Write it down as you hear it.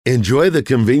Enjoy the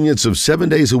convenience of 7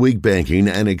 days a week banking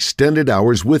and extended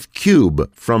hours with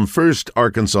Cube from First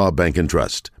Arkansas Bank and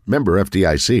Trust. Member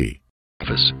FDIC.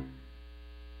 Office.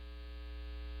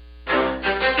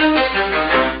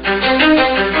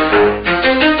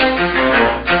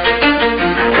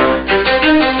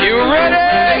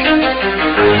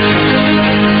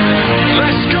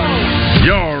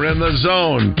 The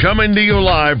Zone, coming to you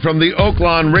live from the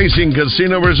Oaklawn Racing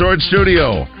Casino Resort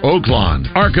Studio. Oaklawn,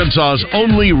 Arkansas's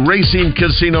only racing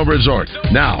casino resort.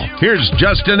 Now, here's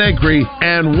Justin Acree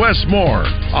and Wes Moore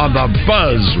on the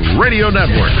Buzz Radio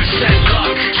Network. 20%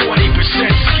 luck,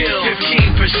 20% skill,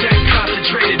 15%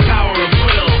 concentrated power of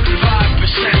will, 5%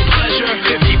 pleasure,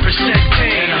 50%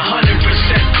 pain,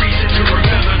 100% reason to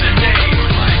remember the name.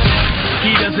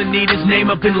 He doesn't need his name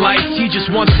up in lights, he just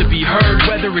wants to be heard,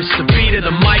 whether it's the beat of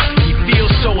the mic. He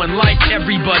feels so unlike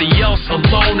everybody else,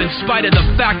 alone, in spite of the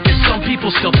fact that some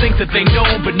people still think that they know,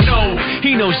 but no,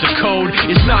 he knows the code.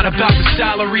 It's not about the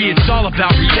salary, it's all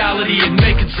about reality and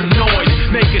making some noise,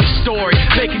 making a story,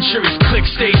 making sure his click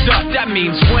stays up. That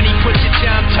means when he puts it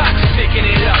down, Tox picking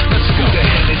it up. Let's go. Who the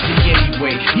hell is he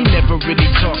anyway? He never really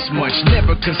talks much,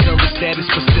 never concerned with status,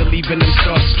 but still even him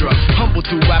starstruck. Humble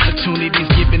through opportunities,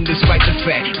 given despite the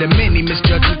fact that many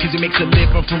misjudge him because he makes a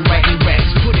living from writing raps.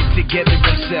 Put it together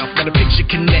himself, now the picture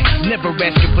connects. Never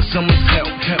asking for someone's help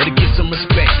or to get some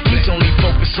respect. He's only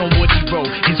focused on what he wrote.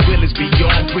 His will is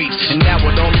beyond reach, and now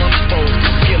it all unfolds.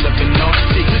 The skill of an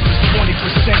artist. This is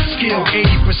 20% skill,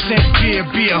 80% fear,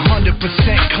 be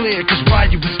 100% clear, cause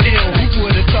Ryu was ill. Who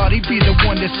would've thought he'd be the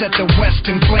one that set the West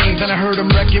in flames? And I heard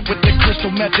him wreck it with the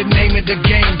crystal method, name of the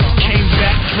game. Came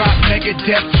back, dropped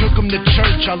Megadeth, took him to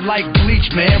church. I like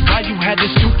Bleach, man. Ryu had the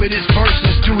stupidest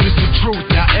verses, dude, it's the truth.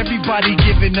 Now everybody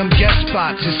giving them guest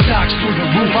spots and stocks through the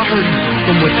roof. I heard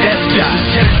him with that stock.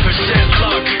 This is 10%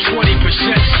 luck,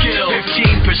 20% skill,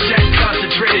 15%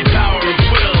 concentrated power of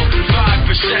will,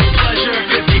 5% pleasure,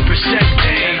 50%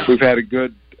 pain. We've had a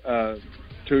good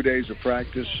 2 days of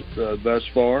practice thus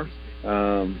far.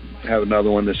 Have another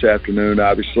one this afternoon,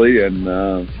 obviously, and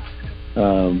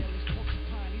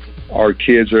our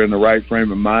kids are in the right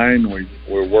frame of mind.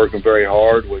 We're working very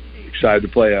hard. We're excited to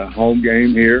play a home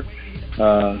game here.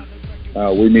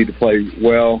 We need to play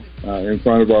well in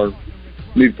front of our.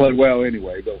 We need to play well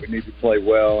anyway, but we need to play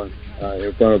well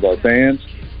in front of our fans,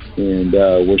 and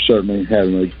we're certainly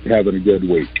having a good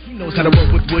week.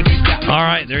 All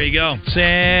right, there you go.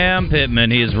 Sam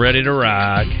Pittman, he is ready to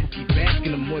rock.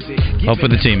 Hopefully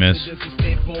the team is.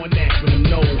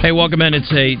 Hey, welcome in.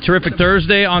 It's a terrific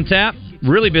Thursday on tap.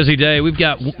 Really busy day. We've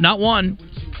got not one,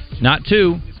 not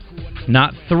two,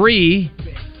 not three,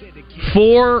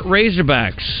 4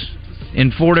 Razorbacks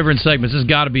in 4 different segments. This has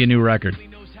got to be a new record.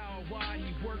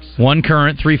 1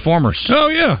 current, 3 formers. Oh,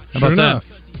 yeah. How about that?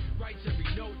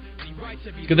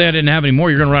 Good thing I didn't have any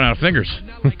more. You're going to run out of fingers.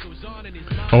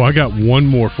 Oh, I got one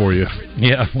more for you.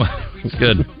 Yeah, well, it's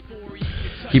good.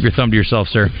 Keep your thumb to yourself,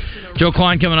 sir. Joe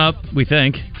Klein coming up, we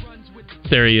think.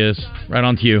 There he is. Right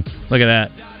on cue. Look at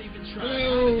that.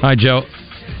 Hi, Joe.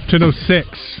 10:06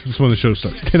 is when the show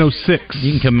starts. 10:06.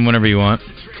 You can come in whenever you want.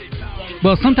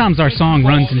 Well, sometimes our song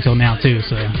runs until now, too,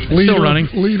 so... Still running.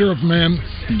 Leader of men.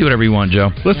 You do whatever you want,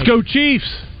 Joe. Let's go, Chiefs.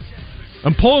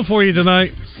 I'm pulling for you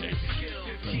tonight.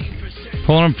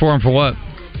 Pulling for him for what?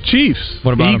 Chiefs.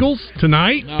 What about Eagles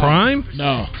tonight? No, Prime?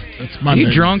 No, it's Monday.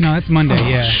 You drunk? No, it's Monday,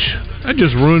 yeah. I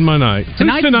just ruined my night.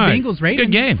 Tonight, tonight? Bengals-Ravens.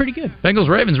 Good game. Pretty good.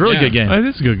 Bengals-Ravens, really good game. It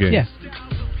is a good game. Yeah.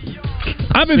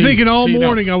 I've been thinking all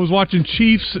morning I was watching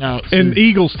Chiefs and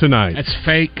Eagles tonight. That's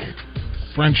fake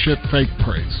friendship, fake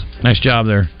praise. Nice job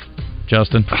there,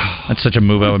 Justin. That's such a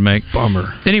move I would make.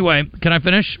 Bummer. Anyway, can I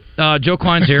finish? Joe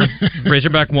Klein's here.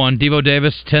 Razorback 1. Devo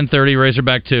Davis, 10:30.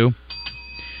 Razorback 2.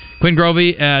 Quinn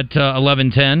Grovey at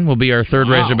 11:10 will be our third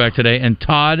Razorback today. And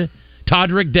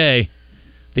Toddrick Day,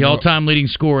 the all-time leading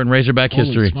scorer in Razorback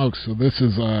history. Holy smokes. So this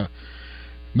is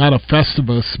not a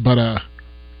Festivus, but a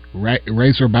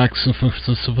Razorback...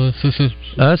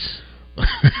 Us?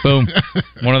 Boom.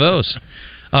 One of those.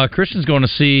 Christian's going to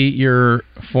see your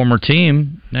former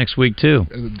team next week, too.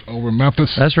 Over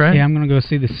Memphis? That's right. Yeah, I'm going to go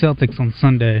see the Celtics on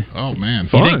Sunday. Oh, man.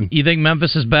 Fun. You think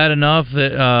Memphis is bad enough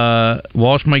that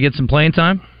Walsh might get some playing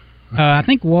time? I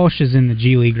think Walsh is in the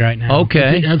G League right now.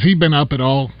 Okay. Has he been up at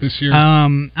all this year?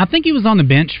 I think he was on the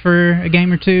bench for a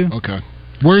game or two. Okay.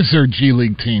 Where's their G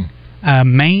League team?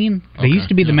 Maine. They used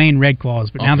to be the Maine Red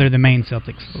Claws, but now they're the Maine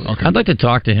Celtics. Okay. I'd like to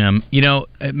talk to him. You know,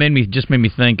 it made me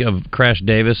think of Crash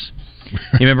Davis.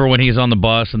 You remember when he was on the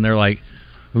bus and they're like,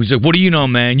 he's like, "What do you know,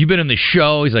 man? You've been in the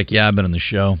show." He's like, "Yeah, I've been in the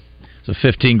show. It's the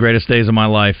 15 greatest days of my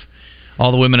life."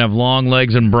 All the women have long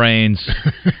legs and brains.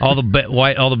 All the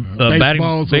baseballs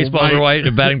are white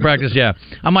at batting practice. Yeah,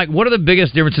 I'm like, what are the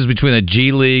biggest differences between the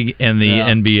G League and the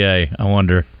NBA? I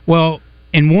wonder. Well,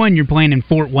 in one you're playing in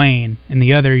Fort Wayne, and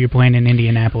the other you're playing in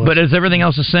Indianapolis. But is everything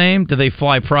else the same? Do they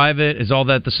fly private? Is all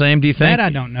that the same? Do you think? That I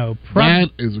don't know.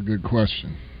 That is a good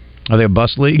question. Are they a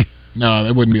bus league? No,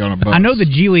 they wouldn't be on a bus. I know the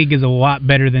G League is a lot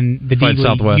better than the D League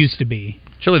Southwest used to be.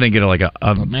 Surely they can get like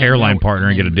an airline partner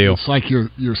and get a deal. It's like you're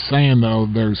saying though.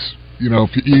 There's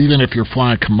even if you're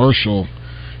flying commercial,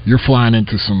 you're flying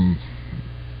into some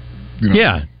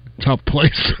tough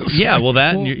places. Yeah, well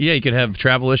you could have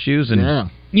travel issues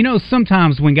and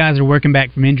sometimes when guys are working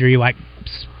back from injury, like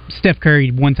Steph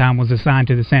Curry one time was assigned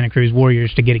to the Santa Cruz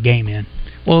Warriors to get a game in.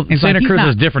 Well, Santa Cruz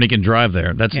is different. He can drive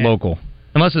there. That's local.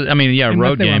 Unless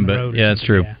road game, but that's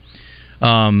true. Yeah.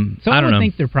 I don't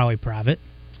think they're probably private.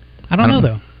 I don't know,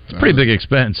 though. It's a pretty big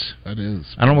expense. That is.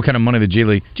 I don't know what kind of money the G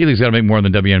League's got to make more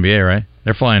than WNBA, right?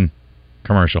 They're flying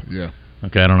commercial. Yeah.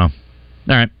 Okay, I don't know.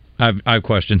 All right, I have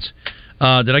questions.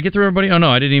 Did I get through everybody? Oh, no,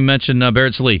 I didn't even mention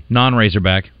Barrett Salee,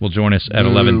 non-Razorback, will join us at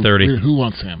 11:30. Who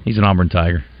wants him? He's an Auburn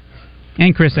Tiger.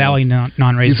 And Chris Alley,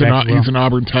 non-Razorback. He's an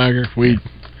Auburn Tiger. We'll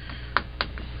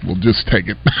just take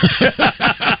it.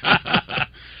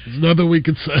 There's nothing we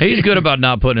can say. He's good about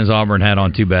not putting his Auburn hat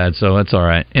on too bad, so that's all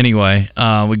right. Anyway,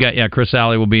 we got Chris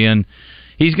Alley will be in.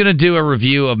 He's going to do a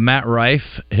review of Matt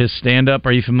Rife, his stand-up.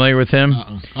 Are you familiar with him?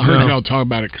 I heard y'all talk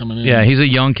about it coming in. Yeah, he's a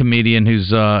young comedian who's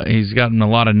he's gotten a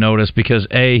lot of notice because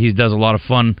he does a lot of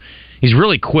fun. He's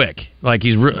really quick. Like a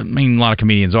lot of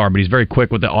comedians are, but he's very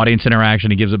quick with the audience interaction.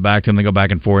 He gives it back to them. They go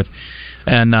back and forth.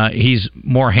 And he's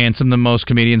more handsome than most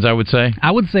comedians, I would say.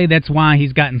 I would say that's why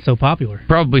he's gotten so popular.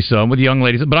 Probably so, with young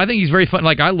ladies. But I think he's very fun.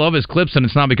 Like, I love his clips, and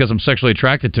it's not because I'm sexually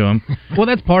attracted to him. Well,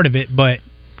 that's part of it, but,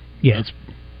 yeah.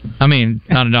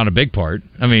 Not a big part.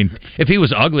 If he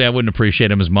was ugly, I wouldn't appreciate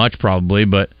him as much, probably,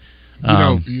 but...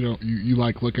 You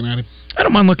like looking at him? I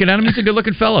don't mind looking at him. He's a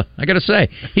good-looking fella, I got to say.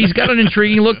 He's got an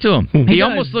intriguing look to him. He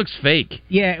almost looks fake.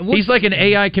 Yeah. He's like an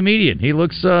AI comedian.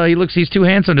 He's too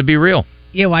handsome to be real.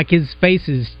 Yeah, like his face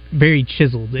is very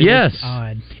chiseled. It looks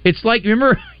odd. It's like,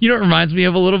 remember, you know what it reminds me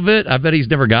of a little bit? I bet he's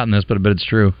never gotten this, but I bet it's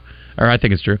true. Or I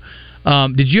think it's true.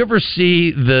 Did you ever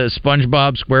see the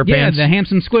SpongeBob SquarePants? Yeah, the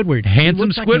handsome Squidward.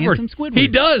 Handsome Squidward. He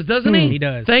does, doesn't he? He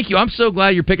does. Thank you. I'm so glad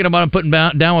you're picking him up and putting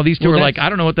down while these two are like, I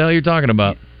don't know what the hell you're talking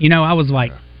about. I was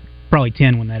like probably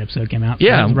 10 when that episode came out. So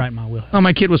I was right in my wheelhouse. Oh,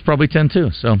 my kid was probably 10 too.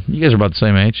 So you guys are about the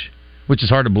same age, which is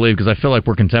hard to believe because I feel like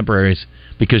we're contemporaries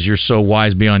because you're so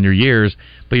wise beyond your years,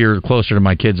 but you're closer to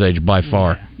my kid's age by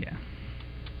far. Yeah.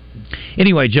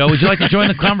 Anyway, Joe, would you like to join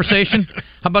the conversation?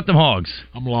 How about them Hogs?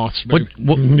 I'm lost, baby.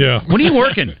 When are you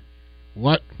working?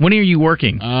 What? When are you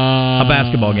working? A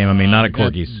basketball game, not at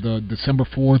Corky's. The December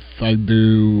 4th, I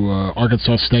do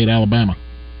Arkansas State, Alabama.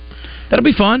 That'll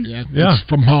be fun. Yeah. It's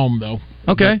from home, though.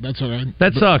 Okay. That's all right.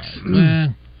 That sucks.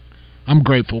 I'm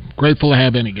grateful. Grateful to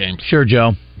have any games. Sure,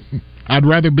 Joe. I'd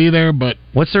rather be there, but...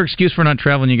 What's their excuse for not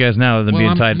traveling you guys now other than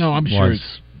being tight? No, I'm sure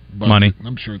it's budget. Money.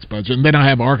 I'm sure it's budget. And then I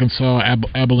have Arkansas,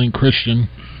 Abilene Christian.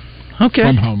 Okay.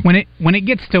 From home. When it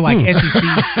gets to like SEC...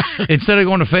 Instead of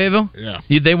going to Fayetteville? Yeah.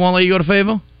 They won't let you go to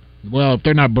Fayetteville? Well, if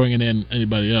they're not bringing in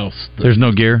anybody else... There's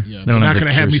no gear? Yeah, they're not going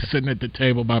to have me sitting at the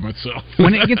table by myself.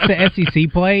 When it gets to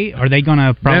SEC play, are they going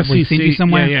to probably send you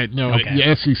somewhere? Yeah, no. Okay.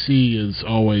 The SEC is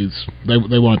always...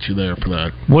 They want you there for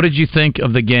that. What did you think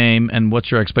of the game, and what's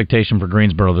your expectation for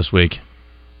Greensboro this week?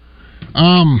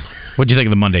 What did you think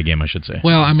of the Monday game, I should say?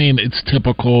 Well, it's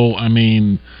typical.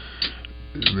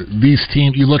 These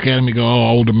teams, you look at them and go,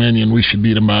 Old Dominion, we should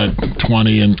beat them by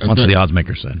 20. And that's what the odds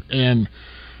maker said. And...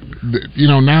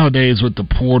 nowadays with the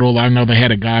portal, I know they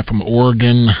had a guy from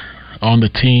Oregon on the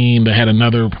team. They had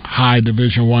another high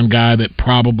Division I guy that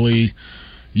probably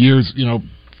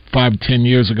 5-10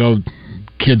 years ago,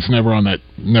 kids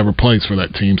never plays for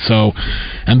that team. So,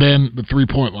 and then the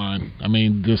 3-point line.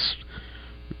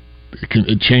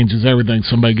 It changes everything.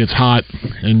 Somebody gets hot,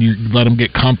 and you let them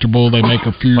get comfortable. They make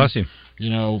a few. Bless you.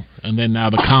 And then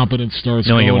now the confidence starts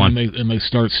going, and they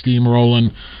start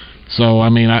steamrolling. So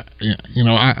I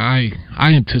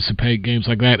anticipate games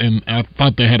like that, and I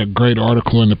thought they had a great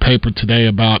article in the paper today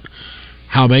about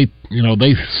how they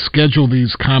schedule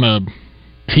these kind of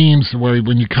teams where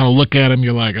when you kind of look at them,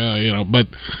 you're like, but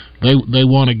they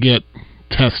want to get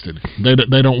tested. They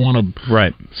don't want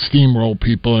to steamroll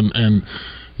people, and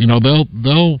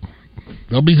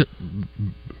they'll be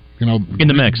in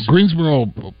the mix.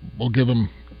 Greensboro will give them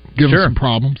some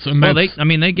problems.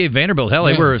 And they gave Vanderbilt hell.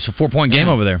 They were a 4-point game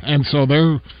over there. And so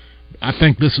I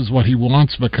think this is what he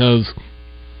wants because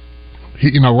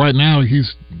right now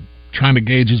he's trying to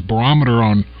gauge his barometer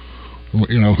on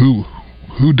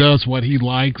who does what he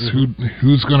likes,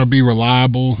 who's going to be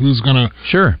reliable, who's going to...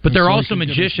 Sure, but they're also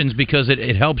magicians because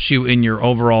it helps you in your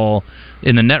overall,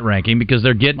 in the net ranking, because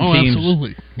they're getting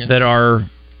teams that are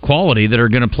quality, that are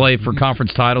going to play for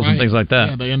conference titles and things like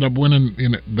that. Yeah, they end up winning.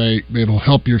 It'll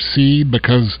help your seed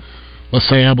because, let's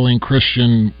say Abilene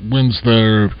Christian wins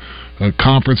their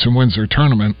conference and wins their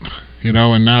tournament,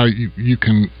 and now you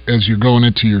can, as you're going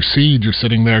into your seed, you're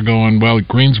sitting there going, well,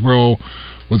 Greensboro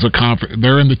was a conference,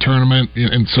 they're in the tournament,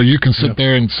 and so you can sit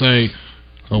there and say,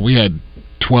 oh, we had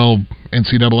 12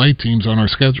 NCAA teams on our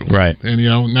schedule. Right. And,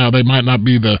 now they might not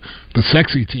be the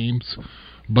sexy teams,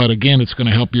 but again, it's going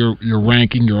to help your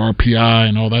ranking, your RPI,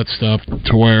 and all that stuff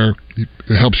to where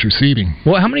it helps your seeding.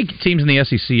 Well, how many teams in the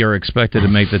SEC are expected to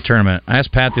make the tournament? I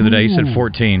asked Pat the other day. He said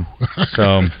 14.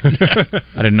 So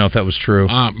I didn't know if that was true.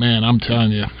 Man, I'm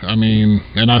telling you. I mean,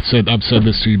 and I've said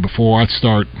this to you before.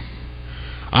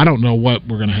 I don't know what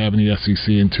we're going to have in the SEC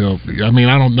until. I mean,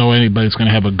 I don't know anybody's going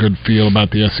to have a good feel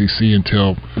about the SEC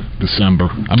until December.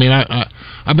 I mean,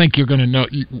 I think you're going to know.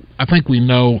 I think we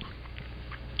know.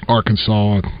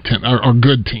 Arkansas are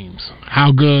good teams.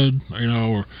 How good,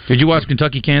 Did you watch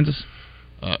Kentucky, Kansas?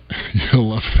 You'll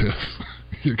love this.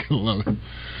 You're gonna love it.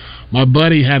 My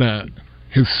buddy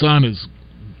his son is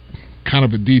kind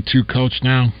of a D2 coach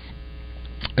now,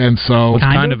 and so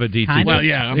kind of a D2. Coach? Well,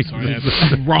 yeah, I'm sorry,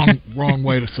 that's wrong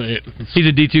way to say it. He's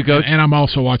a D2 coach, and I'm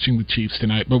also watching the Chiefs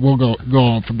tonight. But we'll go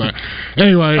on from there.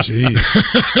 Anyway,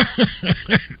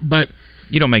 but.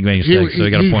 You don't make many mistakes, so you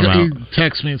got to point him out. He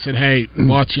texted me and said, hey,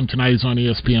 watch him tonight. He's on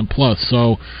ESPN+.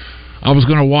 So I was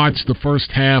going to watch the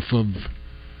first half of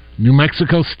New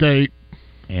Mexico State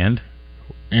and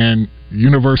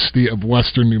University of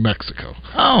Western New Mexico.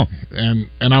 Oh. And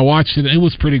I watched it. It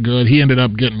was pretty good. He ended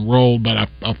up getting rolled, but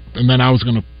and then I was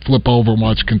going to flip over and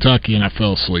watch Kentucky, and I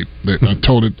fell asleep. I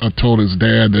told his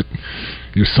dad that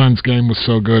your son's game was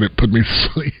so good it put me to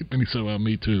sleep, and he said, well,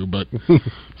 me too. But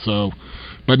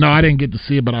no, I didn't get to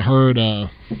see it, but I heard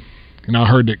I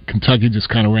heard that Kentucky just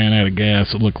kind of ran out of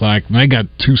gas, it looked like. And they got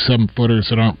 2 7-footers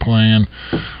that aren't playing.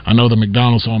 I know the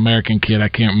McDonald's All-American kid, I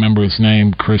can't remember his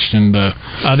name, Christian.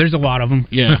 There's a lot of them.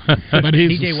 Yeah, but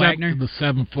he's TJ Wagner? The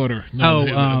 7-footer. No,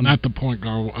 not the point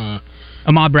guard.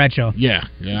 Ahmad Bradshaw. Yeah,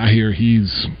 I hear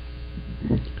he's...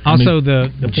 Also,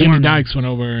 the Jimmy Dykes went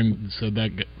over and said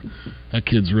that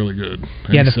kid's really good.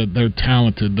 And he said they're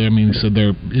talented. He said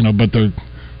they're but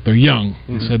they're young.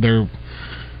 He said they're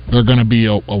going to be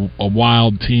a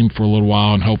wild team for a little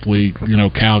while, and hopefully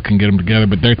Cal can get them together.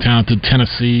 But they're talented.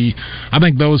 Tennessee, I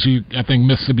think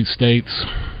Mississippi State's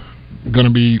going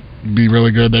to be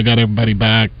really good. They got everybody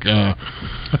back.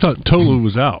 I thought Tolu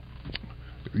was out.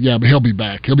 Yeah, but he'll be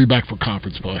back. He'll be back for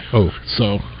conference play. Oh,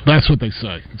 so that's what they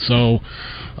say. So,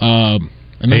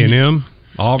 A&M,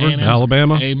 Auburn,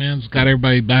 Alabama. A&M's got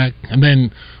everybody back, and then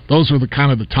those are the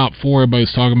kind of the top 4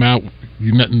 everybody's talking about.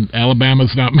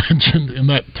 Alabama's not mentioned in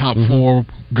that top 4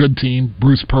 good team.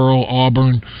 Bruce Pearl,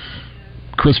 Auburn,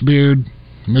 Chris Beard,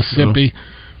 Mississippi.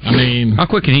 I mean, how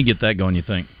quick can he get that going, you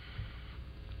think?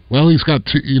 Well, he's got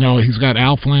he's got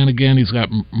Al Flan again. He's got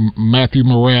Matthew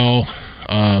Morrell.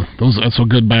 That's a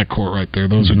good backcourt right there.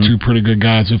 Those are 2 pretty good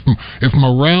guys. If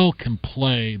Morrell can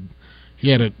play, he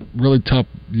had a really tough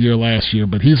year last year,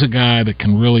 but he's a guy that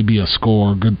can really be a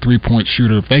scorer, good 3-point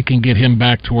shooter. If they can get him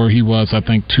back to where he was, I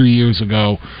think 2 years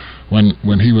ago,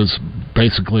 when he was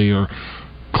basically or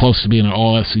close to being an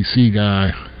All-SEC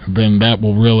guy, then that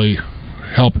will really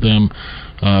help them.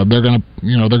 They're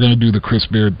gonna do the Chris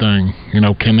Beard thing.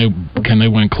 Can they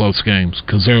win close games?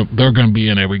 Because they're gonna be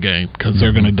in every game because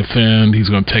they're gonna defend. He's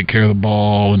gonna take care of the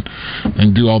ball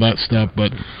and do all that stuff.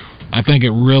 But I think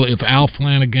if Al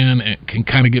Flanagan can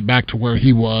kind of get back to where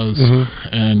he was,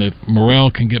 and if Morrell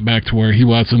can get back to where he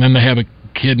was, and then they have a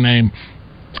kid named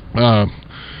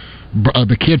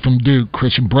the kid from Duke,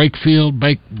 Christian Brakefield.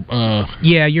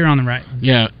 Yeah, you're on the right.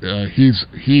 Yeah,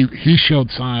 he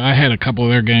showed sign. I had a couple of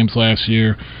their games last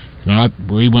year.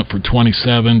 Where he went for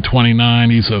 27, 29.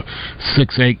 He's a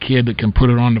 6'8" kid that can put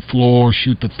it on the floor,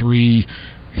 shoot the 3.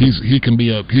 He can be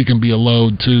a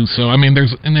load too. So I mean,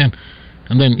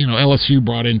 and then LSU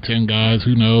brought in 10 guys.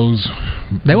 Who knows?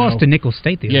 They lost to Nicholls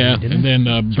State the other day, didn't and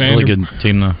they? then really good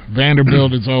team though.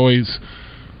 Vanderbilt is always.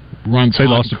 They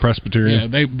lost to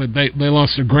Presbyterian. Yeah, they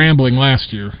lost to Grambling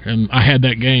last year, and I had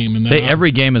that game. And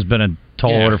every game has been a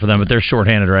tall order for them, but they're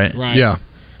shorthanded, right? Right. Yeah.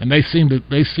 And it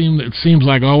seems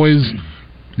like always,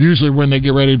 usually when they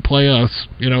get ready to play us,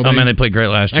 they played great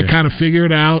last year. They kind of figure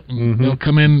it out. And they'll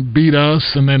come in, beat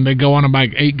us, and then they go on a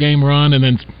 8-game run, and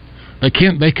then They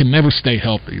can never stay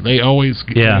healthy. They always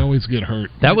get hurt.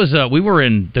 That was we were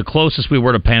in the closest we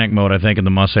were to panic mode, I think, in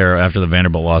the Muss era after the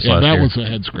Vanderbilt loss last year. That was a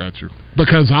head scratcher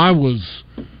because I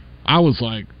was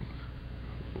like,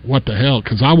 what the hell?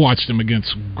 Because I watched them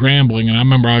against Grambling, and I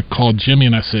remember I called Jimmy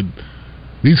and I said,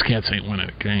 these cats ain't winning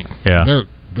a game. Yeah.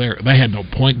 They had no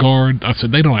point guard. I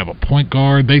said, they don't have a point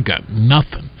guard. They got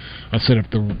nothing. I said, if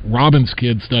the Robbins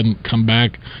kids doesn't come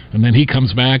back, and then he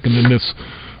comes back, and then this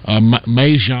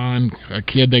Majon, a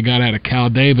kid they got out of Cal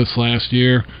Davis last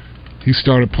year, he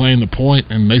started playing the point,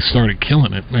 and they started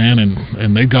killing it, man,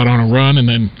 and they got on a run, and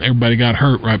then everybody got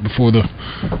hurt right before the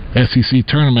SEC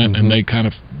tournament, and they kind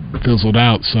of fizzled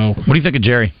out. So, what do you think of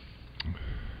Jerry?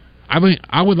 I mean,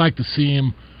 I would like to see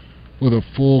him with a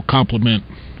full complement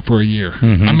for a year.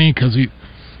 Mm-hmm. I mean, because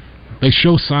they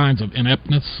show signs of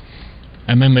ineptness,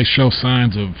 and then they show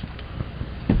signs of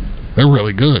they're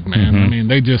really good, man. Mm-hmm. I mean,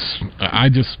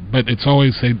 but it's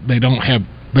always they don't have.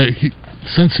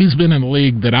 Since he's been in the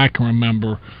league that I can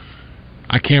remember,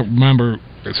 I can't remember,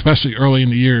 especially early in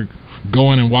the year,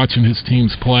 going and watching his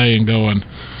teams play and going,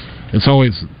 it's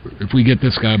always, if we get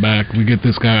this guy back, we get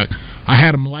this guy. I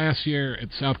had him last year at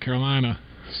South Carolina.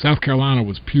 South Carolina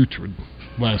was putrid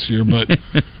last year,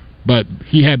 but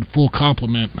he had full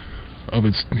complement of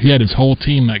his. He had his whole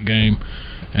team that game,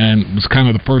 and it was kind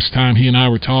of the first time he and I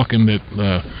were talking that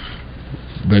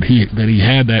he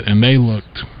had that, and they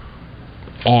looked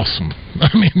awesome.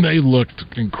 I mean, they looked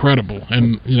incredible,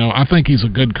 and I think he's a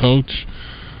good coach.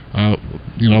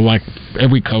 Like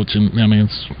every coach, and I mean,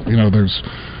 there's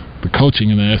the coaching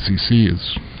in the SEC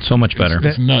is so much better.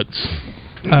 It's nuts.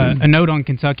 A note on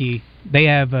Kentucky. They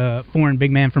have a foreign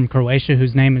big man from Croatia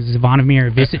whose name is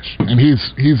Zvonimir Visic. And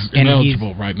he's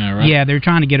ineligible right now, right? Yeah, they're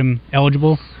trying to get him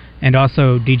eligible. And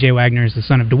also, DJ Wagner is the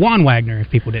son of DeJuan Wagner, if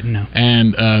people didn't know.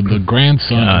 And the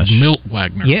grandson of Milt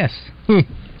Wagner. Yes.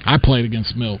 I played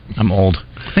against Milt. I'm old.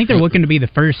 I think they're looking to be the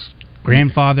first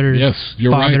grandfather,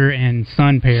 father, right. and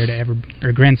son pair to ever,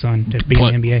 or grandson to be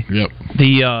in the NBA. Yep.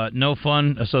 The No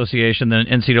Fun Association, the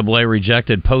NCAA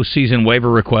rejected postseason waiver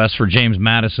requests for James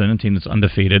Madison, a team that's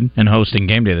undefeated and hosting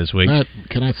game day this week.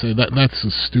 Can I say that's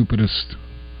the stupidest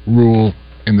rule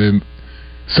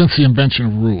since the invention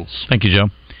of rules. Thank you, Joe.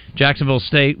 Jacksonville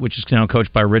State, which is now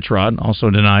coached by Rich Rod, also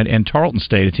denied, and Tarleton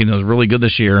State, a team that was really good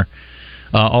this year,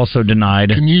 also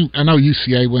denied. I know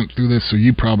UCA went through this, so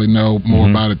you probably know more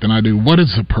about it than I do. What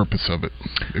is the purpose of it?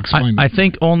 Explain. I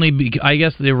think I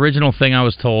guess the original thing I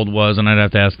was told was, and I'd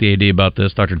have to ask the AD about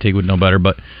this, Dr. Teague would know better,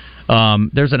 but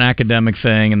there's an academic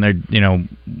thing, and they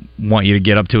want you to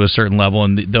get up to a certain level,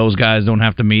 and those guys don't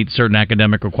have to meet certain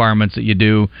academic requirements that you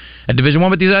do at Division I,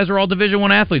 but these guys are all Division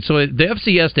I athletes, so the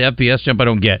FCS to FBS jump I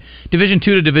don't get. Division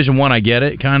II to Division I get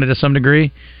it, kind of to some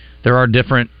degree. There are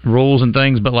different rules and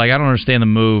things, but I don't understand the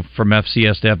move from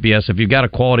FCS to FBS. If you've got a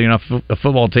quality enough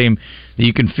football team that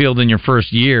you can field in your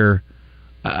first year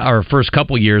or first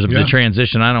couple years of the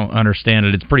transition, I don't understand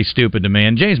it. It's pretty stupid to me.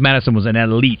 And James Madison was an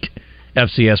elite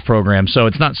FCS program, so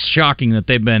it's not shocking that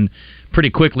they've been pretty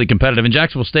quickly competitive. And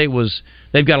Jacksonville State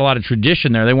they've got a lot of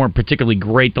tradition there. They weren't particularly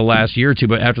great the last year or two,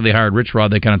 but after they hired Rich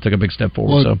Rod, they kind of took a big step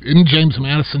forward. Well, isn't James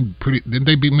Madison didn't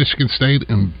they beat Michigan State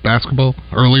in basketball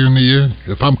earlier in the year?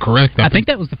 If I'm correct. I think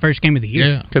that was the first game of the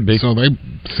year. Yeah. Could be. So they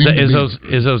seem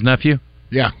Izzo's nephew?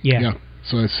 Yeah.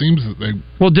 So it seems that they...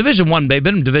 Well, Division I, they've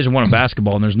been in Division I in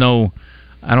basketball, and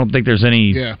I don't think there's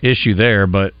any issue there,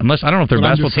 but I don't know if their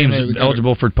basketball team is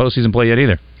eligible for postseason play yet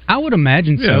either. I would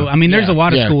imagine so. I mean, there's a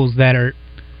lot of schools that are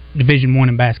Division I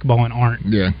in basketball and aren't.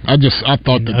 Yeah, I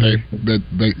thought that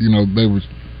they were.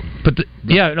 But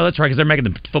that's right, because they're making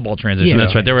the football transition.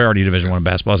 That's right. They were already Division I in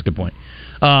basketball. That's a good point.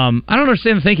 I don't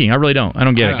understand the thinking. I really don't. I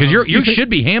don't get it, because you should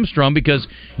be hamstrung because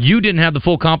you didn't have the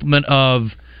full complement of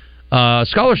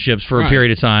scholarships for a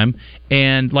period of time.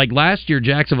 And like last year,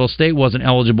 Jacksonville State wasn't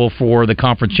eligible for the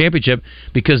conference championship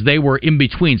because they were in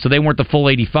between. So they weren't the full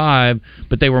 85,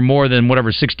 but they were more than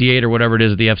 68 or whatever it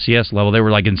is at the FCS level. They were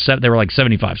like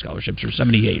 75 scholarships or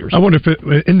 78 or something. I wonder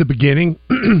if in the beginning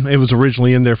it was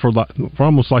originally in there for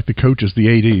almost like the coaches, the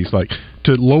ADs, like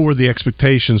to lower the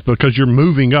expectations because you're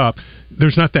moving up.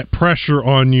 There's not that pressure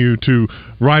on you to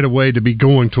right away to be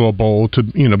going to a bowl, to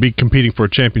be competing for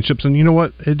championships. And you know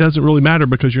what? It doesn't really matter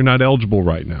because you're not eligible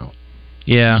right now.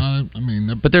 Yeah,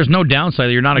 but there's no downside.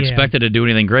 You're not expected to do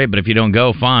anything great, but if you don't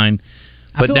go, fine.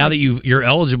 But now that you're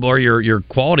eligible or you're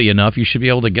quality enough, you should be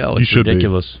able to go. It's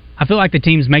ridiculous. I feel like the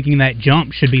teams making that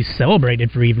jump should be celebrated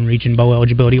for even reaching bowl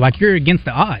eligibility. Like you're against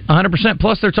the odds. 100%.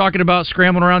 Plus, they're talking about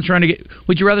scrambling around trying to get.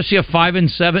 Would you rather see a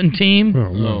 5-7 team,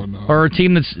 or a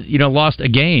team that's lost a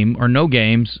game or no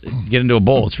games get into a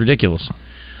bowl? It's ridiculous.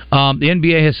 The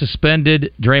NBA has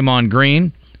suspended Draymond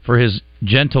Green for his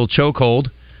gentle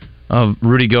chokehold of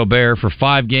Rudy Gobert for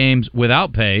 5 games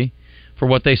without pay for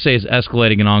what they say is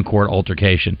escalating an on-court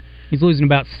altercation. He's losing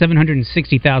about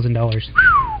 $760,000.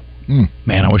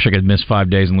 Man, I wish I could miss 5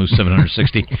 days and lose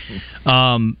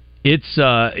 $760.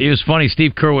 It was funny.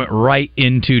 Steve Kerr went right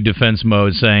into defense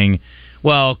mode, saying,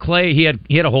 "Well, Clay, he had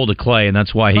a hold of Clay, and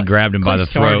that's why he grabbed him by the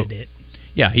throat." Started it.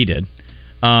 Yeah, he did.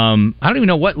 I don't even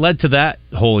know what led to that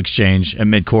whole exchange at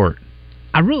midcourt.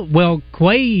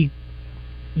 Clay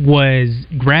was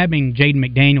grabbing Jaden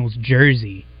McDaniels'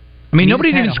 jersey. I mean,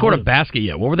 nobody had even scored a basket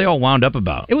yet. What were they all wound up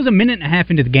about? It was a minute and a half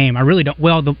into the game. I really don't.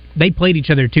 Well, they played each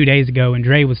other 2 days ago, and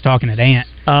Dre was talking at Ant.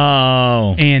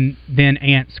 Oh. And then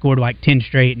Ant scored like 10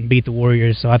 straight and beat the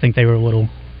Warriors, so I think they were a little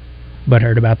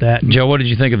butthurt about that. Joe, what did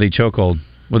you think of the chokehold?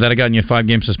 Would that have gotten you a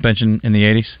 5-game suspension in the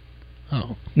 80s?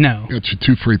 Oh. No. Got you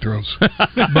 2 free throws.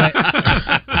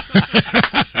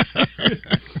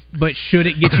 But should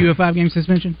it get you a 5-game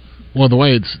suspension? Well, the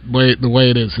way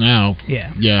it is now,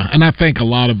 yeah, and I think a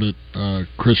lot of it,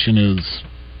 Christian, is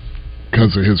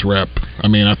because of his rep. I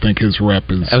mean, I think his rep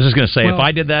is. I was just going to say, if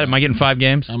I did that, am I getting 5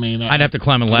 games? I mean, I'd have to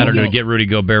climb a ladder to get Rudy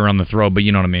Gobert on the throw, but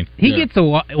you know what I mean. He gets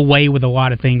away with a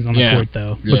lot of things on the court,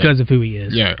 though, because of who he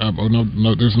is. Yeah,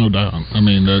 no, there's no doubt. I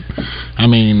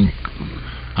mean,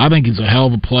 I think he's a hell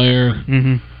of a player.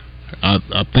 Mm-hmm.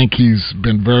 I think he's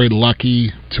been very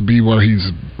lucky to be where he's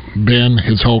been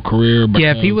his whole career.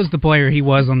 Yeah, if he was the player he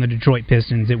was on the Detroit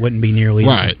Pistons, it wouldn't be nearly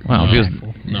right. Well,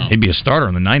 he'd be a starter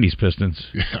on the '90s Pistons.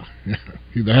 Yeah.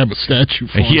 He'd have a statue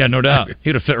for him. Yeah, no doubt.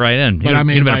 He'd have fit right in. But he'd have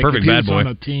been a perfect bad boy. On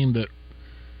a team that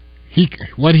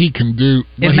what he can do,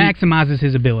 it maximizes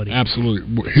his ability.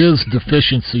 Absolutely, his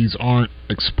deficiencies aren't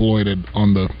exploited.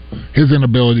 His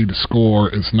inability to score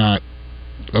is not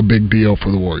a big deal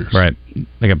for the Warriors. Right.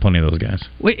 They got plenty of those guys.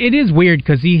 Well, it is weird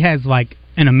because he has like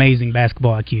an amazing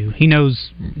basketball IQ. He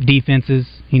knows defenses.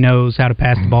 He knows how to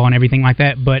pass the ball and everything like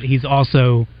that, but he's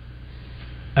also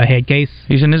a head case.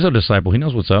 He's an Izzo disciple. He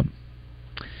knows what's up.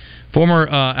 Former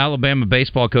Alabama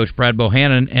baseball coach Brad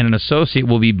Bohannon and an associate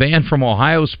will be banned from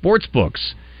Ohio sports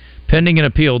books pending an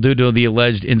appeal due to the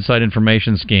alleged inside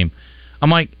information scheme. I'm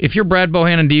like, if you're Brad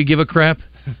Bohannon, do you give a crap?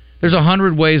 There's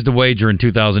 100 ways to wager in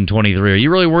 2023. Are you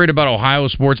really worried about Ohio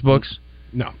sports books?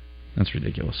 No. That's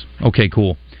ridiculous. Okay,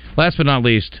 cool. Last but not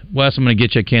least, Wes, I'm going to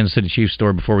get you a Kansas City Chiefs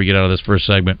story before we get out of this first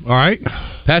segment. All right.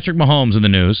 Patrick Mahomes in the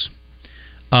news.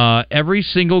 Every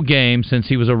single game since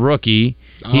he was a rookie,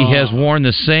 he has worn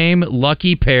the same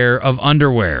lucky pair of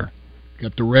underwear.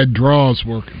 Got the red draws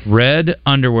working. Red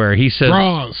underwear. He says,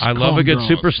 draws. I love a good draws.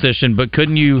 superstition, but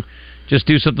couldn't you just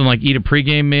do something like eat a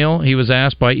pregame meal? He was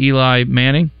asked by Eli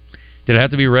Manning. Did it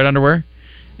have to be red underwear?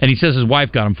 And he says his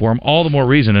wife got them for him. All the more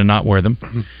reason to not wear them.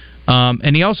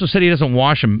 And he also said he doesn't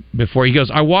wash them before. He goes,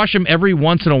 I wash them every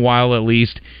once in a while at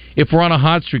least. If we're on a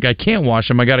hot streak, I can't wash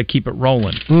them. I got to keep it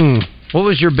rolling. What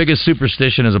was your biggest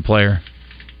superstition as a player?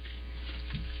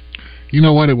 You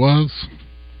know what it was?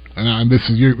 And this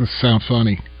sounds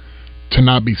funny. To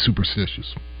not be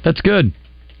superstitious. That's good.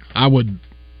 I would...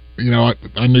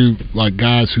 I knew like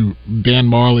guys who Dan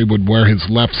Marley would wear his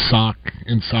left sock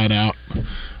inside out.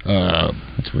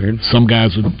 That's weird. Some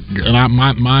guys would, and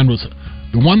mine was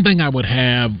the one thing I would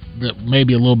have that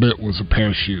maybe a little bit was a pair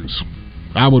of shoes.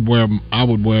 I would wear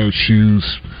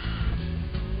shoes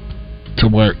to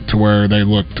where they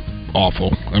looked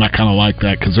awful, and I kind of like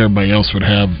that because everybody else would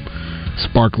have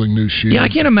sparkling new shoes. Yeah, I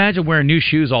can't imagine wearing new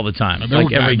shoes all the time. There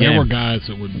were guys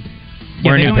that would.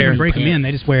 Yeah, they don't even break them in.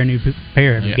 They just wear a new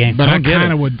pair every game. But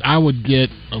I would get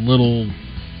a little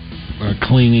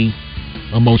clingy,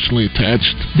 emotionally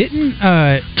attached.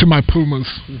 To my Pumas,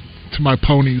 to my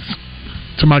ponies,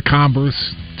 to my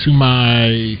Converse, to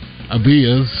my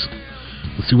Avias.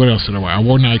 Let's see, what else did I wear? I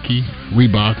wore Nike,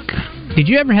 Reebok. Did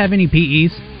you ever have any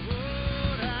PEs?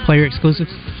 Player exclusives?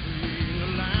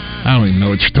 I don't even know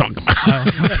what you're talking about.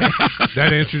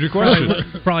 That answered your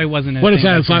question. Probably wasn't. What is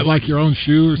that? It's like your own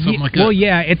shoe or something like that? Well,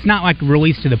 yeah, it's not like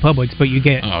released to the public, but you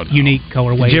get unique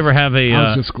colorways. Did you ever have a? I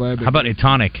was just glad. How about a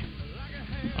tonic?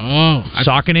 Oh,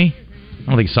 Saucony? I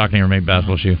don't think Saucony ever made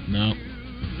basketball shoe. No,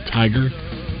 Tiger.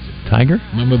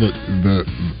 Remember the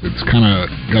it's kind of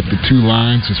got the two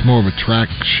lines. It's more of a track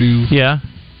shoe. Yeah.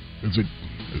 Is it?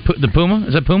 The Puma?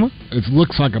 Is that Puma? It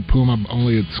looks like a Puma,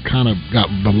 only it's kind of got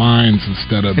the lines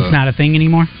instead of the... It's not a thing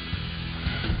anymore?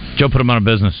 Joe put them out of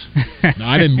business. No,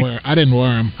 I didn't wear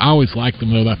them. I always liked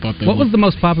them, though. I thought they What was the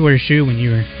most popular shoe when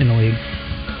you were in the league?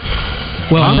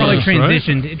 Well,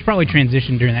 it probably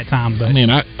transitioned during that time, but... I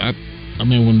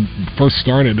mean, when it first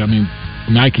started,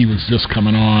 Nike was just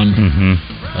coming on. Mm-hmm.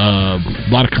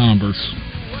 A lot of Converse.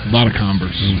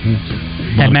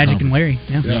 Had Magic and Larry.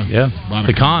 Yeah.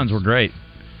 The Cons were great.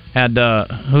 had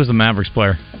who's the Mavericks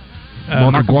player?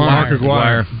 Mark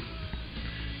Aguirre.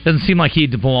 Doesn't seem like he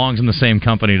belongs in the same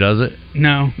company, does it?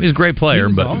 No. He's a great player,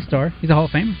 He's but an all-star. He's a Hall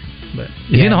of Famer. But is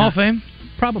he in the Hall of Fame?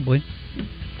 Probably.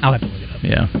 I'll have to look it up.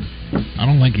 Yeah. I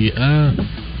don't think he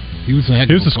was a heck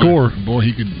of a scorer. Boy,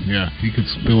 he could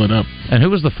spill it up. And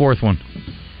who was the fourth one?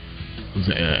 Was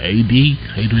it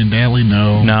AD? Adrian Daly?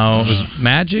 No. No, it was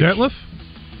Magic? Detlef?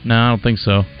 No, I don't think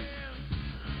so.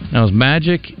 No, it was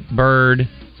Magic, Bird,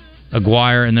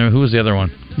 Aguirre, and then who was the other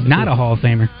one? He's not a Hall of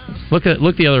Famer. Look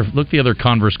the other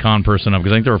Converse Con person up,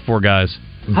 because I think there were 4 guys.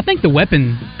 I think the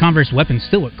Converse weapons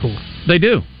still look cool. They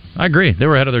do. I agree. They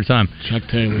were ahead of their time. Chuck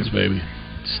Taylors, baby.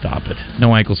 Stop it.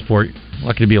 No ankle sport.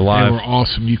 Lucky to be alive. They were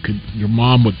awesome. Your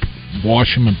mom would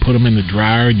wash them and put them in the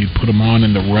dryer, and you'd put them on,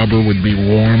 and the rubber would be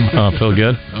warm. Oh, feel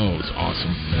good? Oh, it was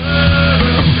awesome.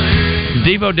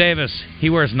 Devo Davis. He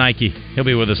wears Nike. He'll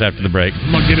be with us after the break.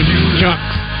 I'm going to get a new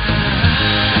Chucks.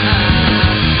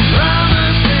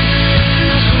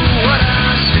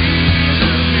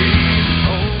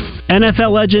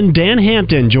 NFL legend Dan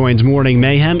Hampton joins Morning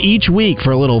Mayhem each week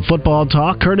for a little football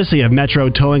talk courtesy of Metro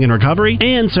Towing and Recovery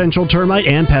and Central Termite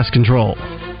and Pest Control.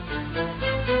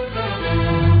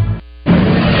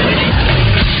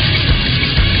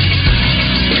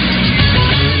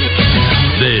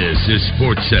 This is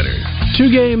SportsCenter. 2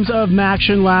 games of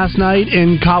action last night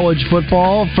in college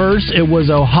football. First, it was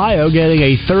Ohio getting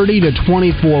a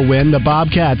 30-24 win. The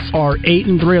Bobcats are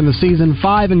 8-3 on the season,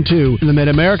 5-2 in the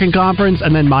Mid-American Conference,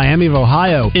 and then Miami of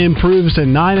Ohio improves to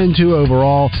 9-2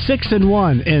 overall,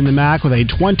 6-1 in the MAC with a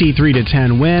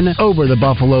 23-10 win over the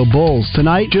Buffalo Bulls.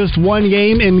 Tonight, just 1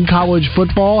 game in college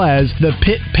football as the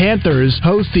Pitt Panthers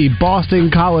host the Boston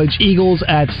College Eagles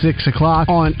at 6 o'clock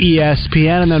on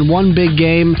ESPN, and then 1 big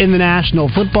game in the National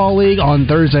Football League on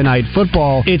Thursday Night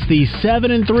Football. It's the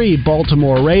 7-3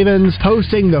 Baltimore Ravens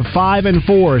hosting the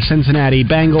 5-4 Cincinnati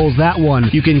Bengals. That one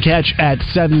you can catch at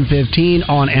 7:15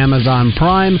 on Amazon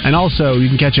Prime, and also you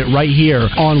can catch it right here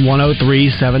on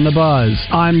 103.7 The Buzz.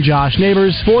 I'm Josh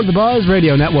Neighbors for the Buzz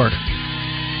Radio Network.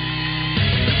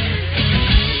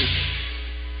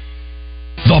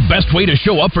 The best way to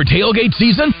show up for tailgate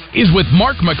season is with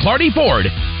Mark McClarty Ford.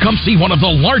 Come see one of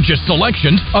the largest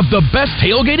selections of the best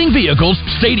tailgating vehicles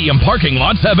stadium parking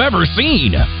lots have ever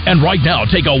seen. And right now,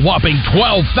 take a whopping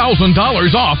 $12,000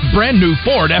 off brand new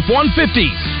Ford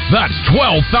F-150s. That's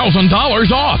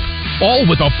 $12,000 off. All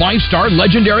with a 5-star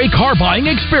legendary car buying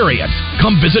experience.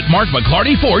 Come visit Mark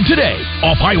McClarty Ford today,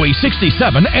 off Highway 67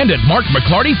 and at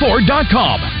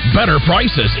markmclartyford.com. Better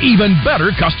prices, even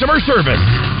better customer service.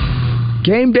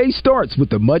 Game day starts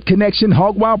with the Mud Connection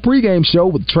Hog Wild pregame show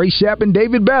with Trey Shapp and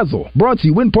David Basil. Brought to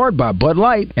you in part by Bud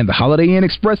Light and the Holiday Inn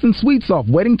Express and Suites off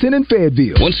Weddington and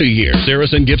Fayetteville. Once a year,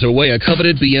 Saracen gives away a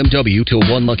coveted BMW to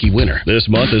one lucky winner. This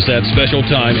month is that special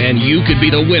time, and you could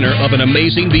be the winner of an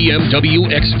amazing BMW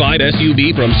X5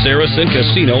 SUV from Saracen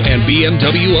Casino and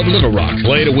BMW of Little Rock.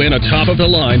 Play to win a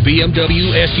top-of-the-line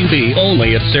BMW SUV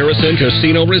only at Saracen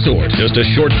Casino Resort. Just a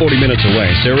short 40 minutes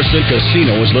away, Saracen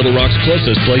Casino is Little Rock's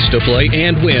closest place to play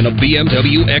and win a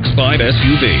BMW X5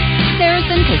 SUV.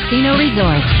 Saracen Casino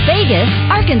Resort, Vegas,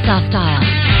 Arkansas style.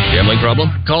 Gambling problem?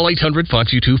 Call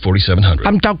 800-522-4700.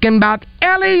 I'm talking about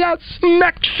Elias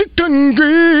Mexican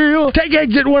Grill. Take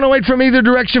exit 108 from either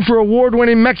direction for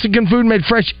award-winning Mexican food made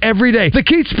fresh every day. The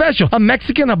Keith Special, a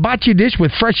Mexican hibachi dish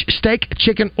with fresh steak,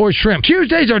 chicken, or shrimp.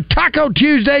 Tuesdays are Taco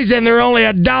Tuesdays, and they're only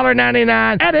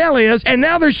 $1.99 at Elias, and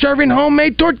now they're serving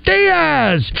homemade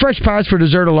tortillas. Fresh pies for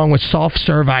dessert along with soft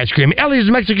serve ice cream. Elias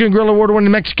Mexican Grill,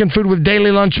 award-winning Mexican food with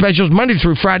daily lunch specials Monday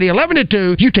through Friday, 11 to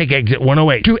 2. You take exit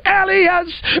 108 to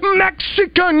Elias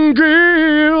Mexican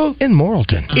Grill in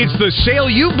Morrilton. It's the sale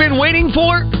you've been waiting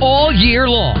for all year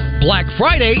long. Black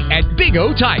Friday at Big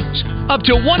O Tires. Up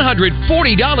to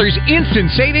 $140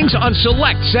 instant savings on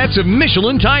select sets of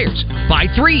Michelin tires. Buy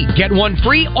 3, get 1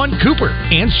 free on Cooper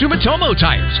and Sumitomo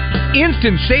tires.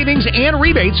 Instant savings and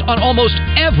rebates on almost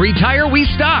every tire we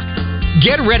stock.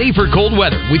 Get ready for cold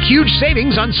weather with huge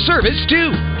savings on service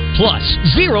too. Plus,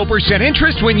 0%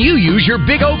 interest when you use your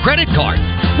Big O credit card,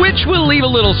 which will leave a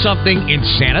little something in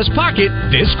Santa's pocket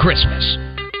this Christmas.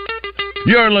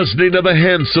 You're listening to the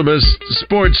handsomest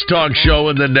sports talk show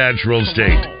in the natural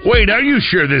state. Wait, are you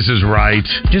sure this is right?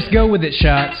 Just go with it,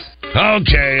 Shots.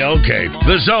 Okay.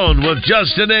 The Zone with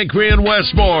Justin Acree and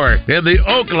Wes Moore in the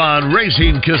Oaklawn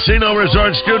Racing Casino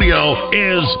Resort Studio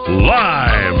is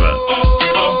live.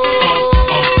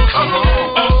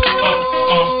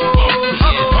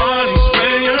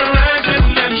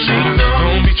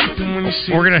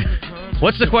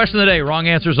 What's the question of the day? Wrong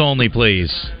answers only,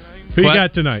 please. Who you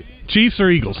got tonight? Chiefs or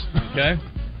Eagles? Okay.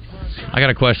 I got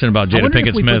a question about I Jada wonder if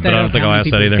Pinkett we Smith, put but that I don't up, think how I'll many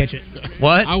ask that people either. would catch it.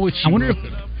 What? I wonder if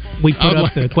we put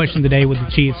up the question today with the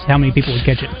Chiefs, how many people would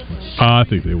catch it? I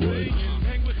think they would.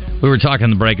 We were talking in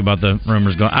the break about the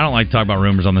rumors going. I don't like to talk about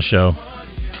rumors on the show,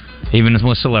 even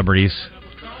with celebrities,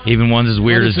 even ones as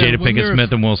weird as Jada Pinkett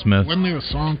Smith and Will Smith. Wasn't there a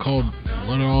song called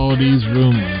 "What Are All These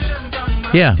Rumors"?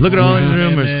 Yeah, look at all these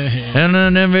rumors, and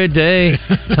then every day.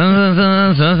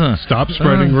 Stop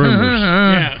spreading rumors.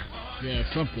 Yeah,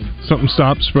 something. Something.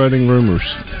 Stop spreading rumors.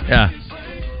 Yeah.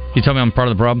 You tell me I'm part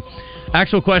of the problem.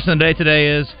 Actual question of the day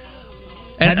today is...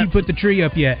 Have you put the tree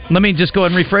up yet? Let me just go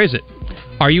ahead and rephrase it.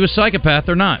 Are you a psychopath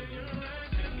or not?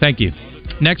 Thank you.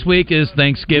 Next week is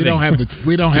Thanksgiving.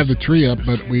 We don't have the tree up,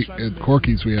 but we at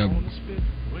Corky's we have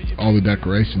all the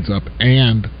decorations up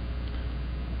and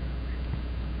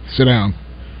sit down.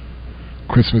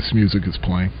 Christmas music is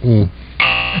playing.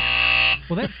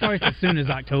 Well, that starts as soon as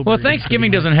October. Well,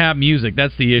 Thanksgiving doesn't have music.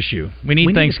 That's the issue. We need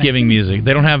We need Thanksgiving music.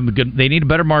 They don't have good. They need a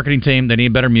better marketing team. They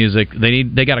need better music.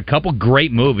 They got a couple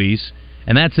great movies,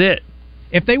 and that's it.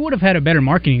 If they would have had a better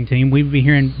marketing team, we'd be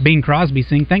hearing Bing Crosby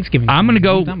sing Thanksgiving. I'm going to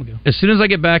a long go time ago. as soon as I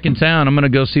get back in town. I'm going to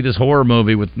go see this horror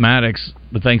movie with Maddox,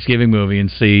 the Thanksgiving movie,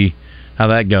 and see how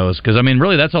that goes. Because I mean,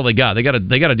 really, that's all they got. They got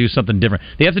to do something different.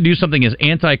 They have to do something as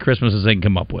anti-Christmas as they can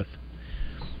come up with.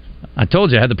 I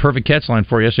told you I had the perfect catch line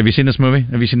for you yesterday. Have you seen this movie?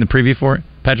 Have you seen the preview for it?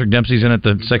 Patrick Dempsey's in it,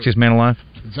 the sexiest man alive.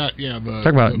 Is that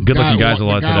Talk about good-looking guys a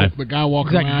lot today. The guy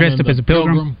walking Is that around dressed in up as the a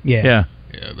pilgrim? Yeah.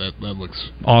 Yeah, that looks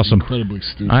Awesome. incredibly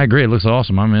stupid. I agree. It looks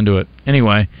awesome. I'm into it.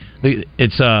 Anyway,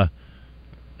 it's the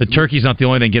turkey's not the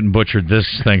only thing getting butchered this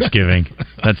Thanksgiving.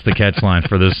 That's the catch line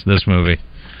for this movie.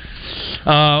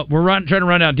 We're trying to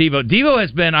run out Devo. Devo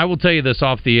has been, I will tell you this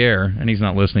off the air, and he's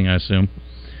not listening, I assume.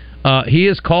 He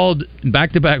has called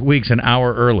back-to-back weeks an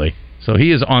hour early, so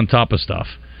he is on top of stuff.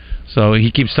 So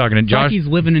he keeps talking to Josh. Like he's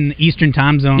living in the Eastern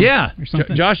time zone. Yeah. Or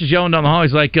something. Josh is yelling down the hall.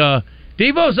 He's like,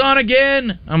 Devo's on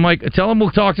again. I'm like, tell him we'll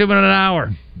talk to him in an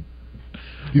hour.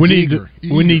 We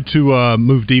need to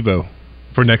move Devo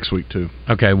for next week too.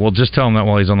 Okay, well, just tell him that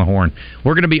while he's on the horn.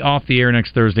 We're going to be off the air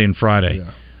next Thursday and Friday.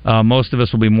 Yeah. Most of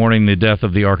us will be mourning the death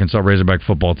of the Arkansas Razorback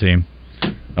football team.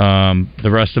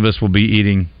 The rest of us will be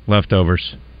eating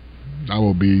leftovers. I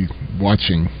will be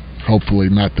watching, hopefully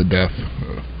not the death.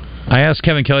 I asked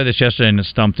Kevin Kelly this yesterday and it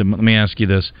stumped him. Let me ask you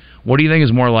this. What do you think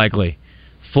is more likely?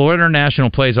 Florida International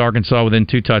plays Arkansas within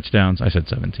 2 touchdowns. I said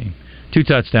 17. 2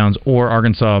 touchdowns, or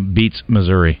Arkansas beats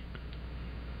Missouri.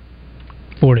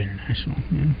 Florida International.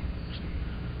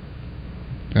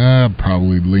 Yeah.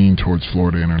 Probably lean towards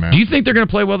Florida International. Do you think they're going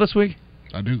to play well this week?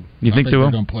 I do. You think they will?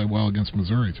 They're going to play well against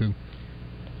Missouri too.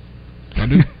 I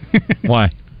do.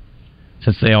 Why?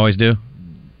 Since they always do?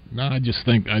 No, I just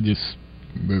think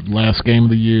the last game of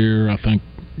the year, I think,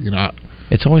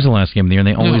 it's always the last game of the year and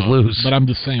they always lose. But I'm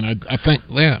just saying, I think,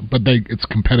 but it's a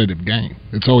competitive game.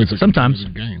 It's always a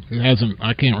competitive game. It hasn't,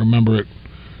 I can't remember it.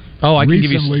 Oh, I can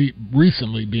give you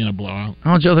recently being a blowout.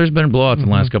 Oh, Joe, there's been blowouts in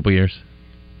the last couple of years.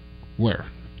 Where?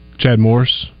 Chad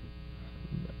Morris.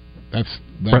 That's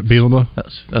Brett Bielema.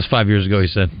 That's 5 years ago, he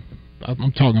said.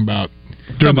 I'm talking about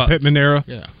during the Pittman era.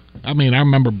 Yeah. I mean, I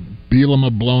remember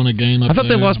Bielema blowing a game up I thought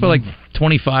they lost by like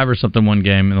 25 or something one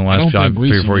game in the last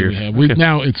 3 or 4 years.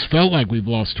 Now, it's felt like we've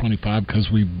lost 25 because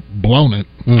we've blown it.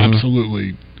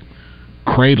 Absolutely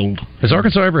cradled. Has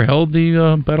Arkansas ever held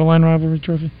the Battle Line Rivalry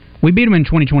Trophy? We beat them in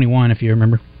 2021, if you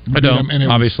remember. I don't,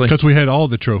 obviously. Because we had all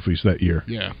the trophies that year.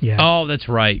 Yeah. Oh, that's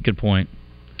right. Good point.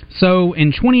 So,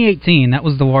 in 2018, that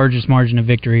was the largest margin of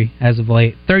victory as of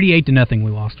late. 38-0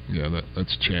 we lost. Yeah,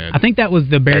 that's Chad. I think that was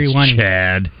the Barry Lunny.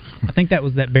 Chad. I think that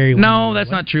was that Barry Lunny. No,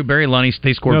 that's not true. Barry Lunny,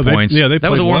 they scored points.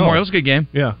 That was a well. It was a good game.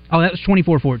 Yeah. Oh, that was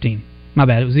 24-14. My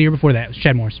bad. It was the year before that. It was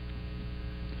Chad Morris.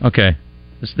 Okay.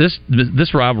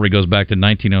 This rivalry goes back to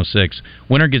 1906.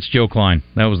 Winner gets Joe Klein.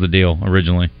 That was the deal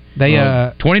originally. They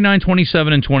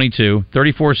 29-27 and 22.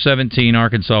 34-17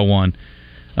 Arkansas won.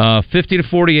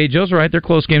 50-48. Joe's right. They're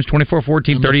close games.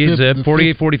 24-14, 38-zip,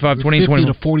 48-45,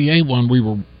 20-21. 50-48 one. We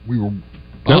were.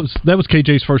 That was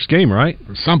KJ's first game, right?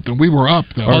 Or something. We were up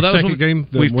though. Oh, that was game.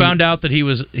 We found out that he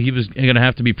was going to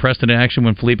have to be pressed into action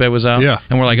when Felipe was out. Yeah.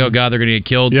 And we're like, oh god, they're going to get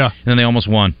killed. Yeah. And then they almost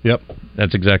won. Yep.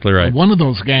 That's exactly right. One of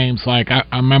those games, like I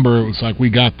remember, it was like we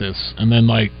got this, and then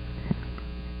like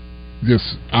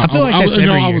just I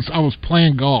was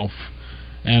playing golf,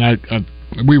 and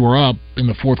we were up in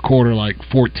the fourth quarter like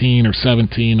 14 or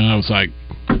 17, and I was like,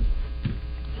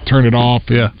 turn it off.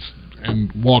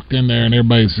 And walked in there, and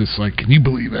everybody's just like, can you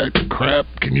believe that crap?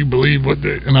 Can you believe what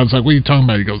they... And I was like, what are you talking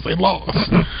about? He goes, they lost.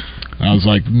 And I was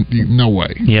like, no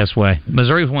way. Yes way.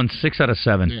 Missouri won 6 out of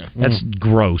 7. Yeah. That's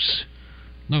gross.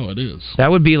 No, it is. That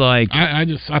would be like... I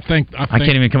think... I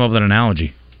can't even come up with an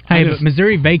analogy. Hey, but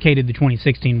Missouri vacated the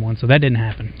 2016 one, so that didn't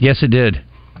happen. Yes, it did.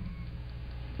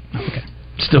 Okay.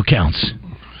 Still counts.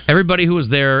 Everybody who was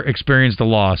there experienced a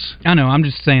loss. I know. I'm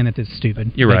just saying that this is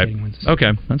stupid. You're right. Vacating ones is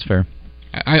Okay, that's fair.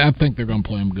 I think they're going to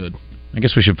play them good. I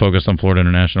guess we should focus on Florida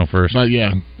International first. But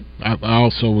yeah, I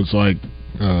also was like,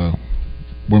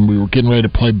 when we were getting ready to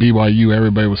play BYU,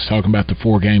 everybody was talking about the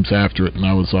 4 games after it, and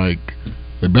I was like,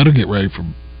 they better get ready for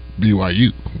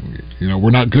BYU. You know,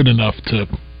 we're not good enough to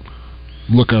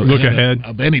look ahead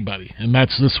of anybody, and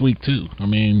that's this week too. I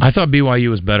mean, I thought BYU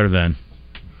was better then.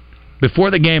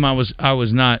 Before the game, I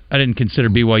didn't consider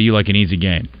BYU like an easy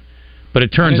game, but it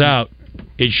turns out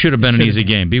it should have been an easy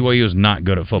game. BYU is not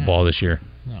good at football this year.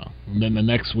 No. And then the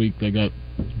next week they got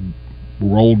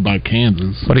rolled by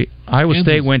Kansas. But Iowa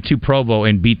State went to Provo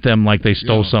and beat them like they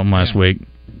stole something last week.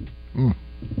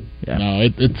 Yeah. No,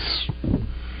 it's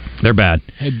they're bad.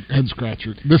 Head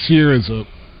scratcher. This year as a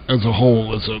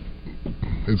whole is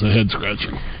a head scratcher.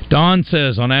 Don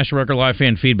says on National Record Live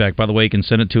fan feedback. By the way, you can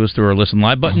send it to us through our Listen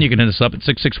Live button. You can hit us up at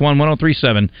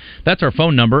 661-1037. That's our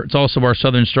phone number. It's also our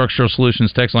Southern Structural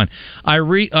Solutions text line. I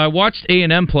watched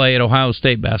A&M play at Ohio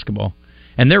State basketball,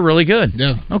 and they're really good.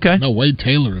 Yeah. Okay. No, Wade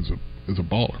Taylor is a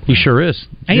baller. He sure is.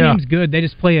 A&M's good. They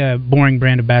just play a boring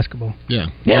brand of basketball. Yeah.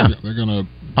 Yeah. They're gonna.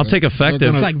 I'll take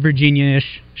effective. It's like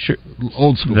Virginia-ish. Sure.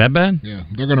 Old school. Is that bad? Yeah.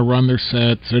 They're gonna run their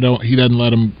sets. He doesn't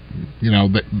let them. You know.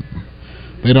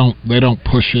 They don't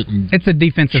push it. And it's a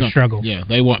defensive struggle. Yeah.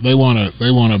 They want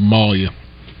to maul you.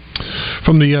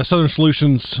 From the Southern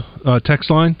Solutions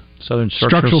text line. Southern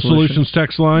Structural Solutions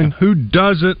text line. Yeah. Who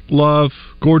doesn't love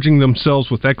gorging themselves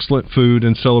with excellent food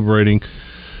and celebrating?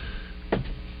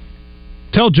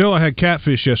 Tell Joe I had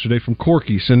catfish yesterday from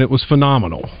Corky's, and it was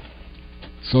phenomenal.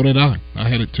 So did I. I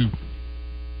had it too.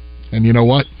 And you know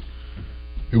what?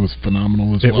 It was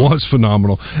phenomenal as well. It was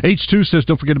phenomenal. H2 says,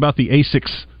 don't forget about the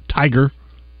Asics Tiger.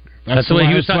 That's the way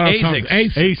he was talking.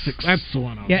 Asics. That's the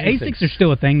one. Asics are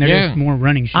still a thing. They're just more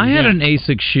running shoes. I had an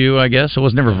Asics shoe, I guess. It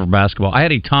was never for basketball. I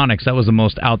had a Tonics. That was the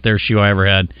most out there shoe I ever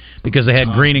had because they had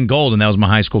green and gold, and that was my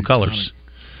high school colors.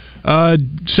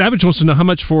 Savage wants to know how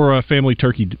much for a family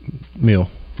turkey meal.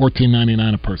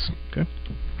 $14.99 a person. Okay.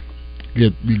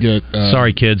 You get.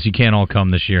 Sorry, kids, you can't all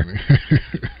come this year.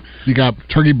 You got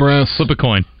turkey breast. Flip a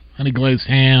coin. Honey glazed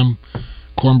ham,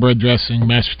 cornbread dressing,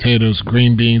 mashed potatoes,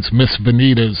 green beans, Miss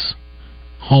Vanita's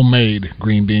homemade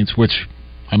green beans, which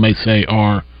I may say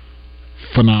are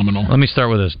phenomenal. Let me start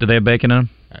with this. Do they have bacon in them?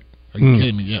 Are you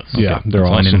kidding me? Yes. Yeah, okay. they're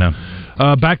That's awesome. all I need to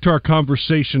know. Back to our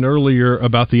conversation earlier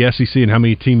about the SEC and how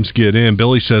many teams get in.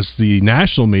 Billy says the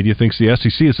national media thinks the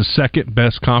SEC is the second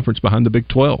best conference behind the Big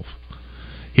 12.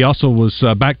 He also was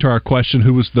back to our question,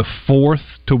 who was the fourth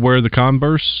to wear the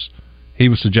Converse? He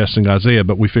was suggesting Isaiah,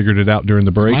 but we figured it out during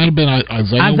the break. Might have been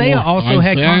Isaiah. Isaiah also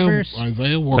had Converse.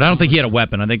 Isaiah wore, but I don't think he had a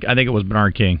weapon. I think it was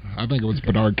Bernard King. I think it was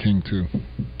Bernard King too.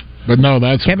 But no,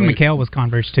 that's Kevin McHale was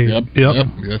Converse too. Yep.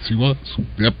 Yes, he was.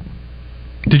 Yep.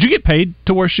 Did you get paid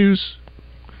to wear shoes?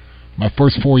 My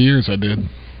first 4 years, I did.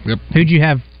 Yep. Who'd you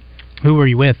have? Who were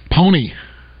you with? Pony.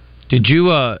 Did you?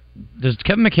 Does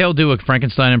Kevin McHale do a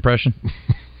Frankenstein impression?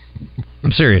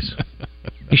 I'm serious.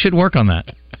 You should work on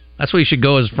that. That's what you should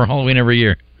go as for Halloween every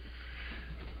year.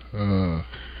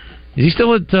 Is he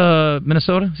still at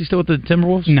Minnesota? Is he still with the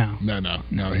Timberwolves? No.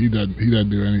 He doesn't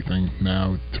do anything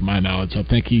now, to my knowledge. I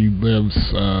think he lives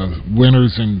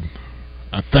winters in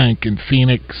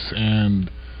Phoenix and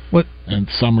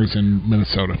summers in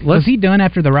Minnesota. Was he done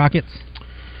after the Rockets?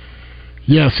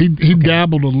 Yes, he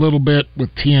dabbled a little bit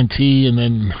with TNT, and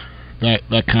then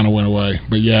that kind of went away.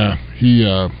 But yeah, he.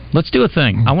 Let's do a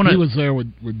thing. He was there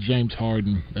with James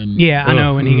Harden, and I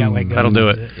know, and he got let go. That'll do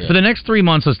it. Yeah. For the next 3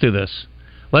 months, let's do this.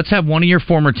 Let's have one of your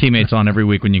former teammates on every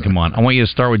week when you come on. I want you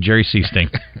to start with Jerry Seasting.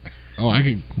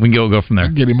 We can go from there. I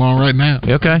can get him on right now.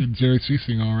 You okay? Get Jerry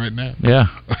Seasting on right now. Yeah.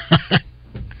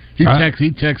 He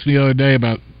texted me the other day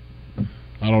about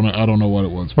I don't know what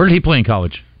it was. Where did he play in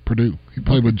college? Purdue. He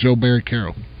played with Joe Barry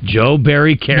Carroll. Joe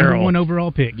Barry Carroll. #1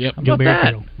 overall pick. Yep. Joe Barry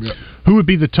Carroll. Yep. Who would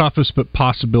be the toughest but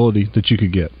possibility that you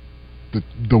could get?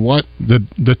 The what?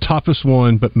 The toughest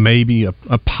one, but maybe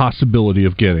a possibility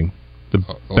of getting the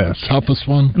best. The toughest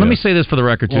one? Let me say this for the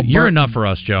record, too. Well, You're enough for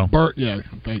us, Joe.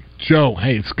 Joe,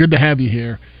 hey, it's good to have you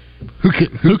here.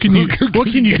 What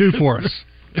can you do for us?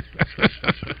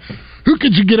 Who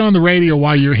could you get on the radio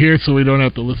while you're here so we don't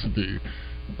have to listen to you?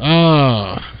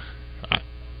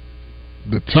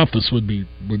 The toughest would be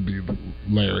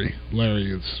Larry.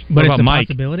 Larry is. But it's a Mike?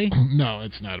 possibility? No,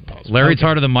 it's not a possibility. Larry's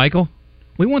harder than Michael?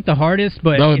 We want the hardest,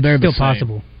 but it's still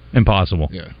possible. Impossible.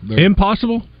 Yeah.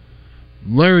 Impossible?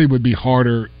 Larry would be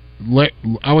harder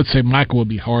I would say Michael would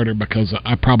be harder because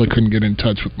I probably couldn't get in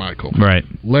touch with Michael. Right.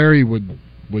 Larry would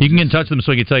you can get in touch with him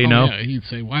so he can tell you no? Yeah, he'd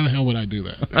say, why the hell would I do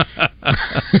that?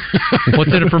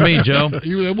 What's in it for me, Joe?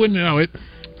 You wouldn't know it.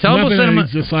 Tell him we'll send him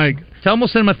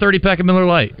a 30-pack of Miller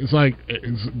Lite. It's like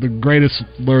it's the greatest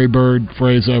Larry Bird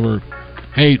phrase ever.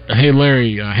 Hey,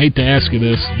 Larry, I hate to ask you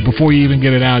this. Before you even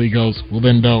get it out, he goes, well,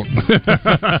 then don't.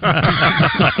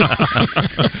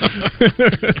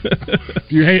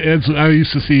 I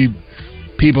used to see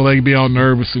people, they'd be all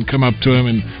nervous and come up to him,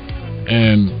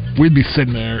 and we'd be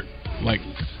sitting there,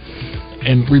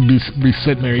 and we'd be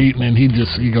sitting there eating, and he'd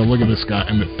go, look at this guy.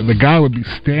 And the guy would be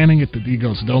standing he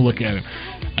goes, don't look at him.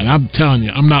 And I'm telling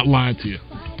you, I'm not lying to you.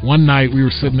 One night we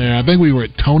were sitting there, I think we were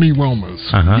at Tony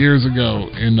Roma's years ago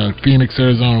in Phoenix,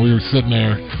 Arizona. We were sitting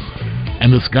there,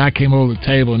 and this guy came over the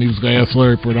table, and he was going to ask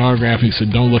Larry for an autograph, and he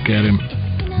said, don't look at him.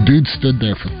 Dude stood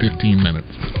there for 15 minutes.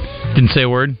 Didn't say a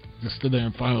word? Just stood there,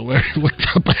 and finally Larry looked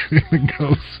up at him and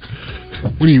goes,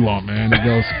 what do you want, man? He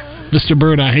goes, Mr.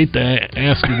 Bird, I hate to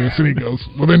ask you this. And he goes,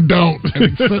 well, then don't.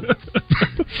 And he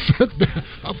sat there.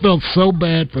 I felt so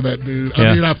bad for that dude.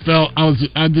 Yeah. I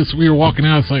mean, we were walking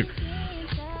out. It's like,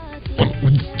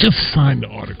 just sign the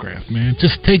autograph, man.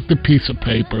 Just take the piece of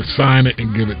paper, sign it,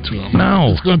 and give it to him.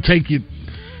 No. It's going to take you.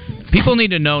 People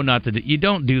need to know not to. You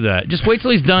don't do that. Just wait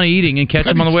till he's done eating and catch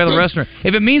him on the way to the restaurant.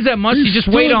 If it means that much, you just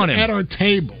wait on him. At our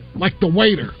table, like the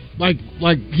waiter, like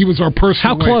he was our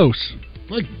personal. How close?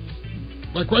 Like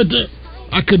right there,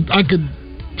 I could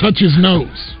touch his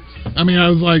nose. I mean, I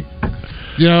was like,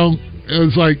 it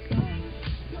was like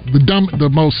the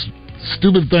most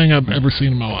stupid thing I've ever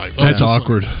seen in my life. That's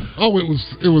awkward.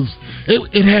 It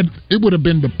would have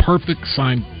been the perfect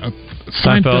sign.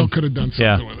 Seinfeld could have done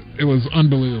something with it. It was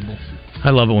unbelievable. I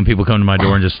love it when people come to my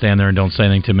door and just stand there and don't say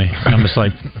anything to me. I'm just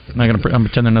like, I'm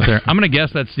pretend they're not there. I'm going to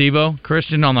guess that's Steve-O,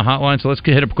 Christian on the hotline. So let's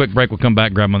hit a quick break. We'll come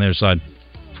back, grab him on the other side.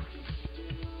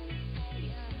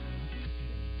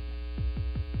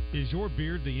 Is your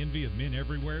beard the envy of men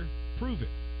everywhere? Prove it.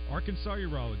 Arkansas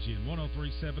Urology and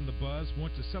 103.7 The Buzz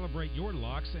want to celebrate your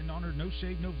locks and honor No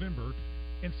Shave November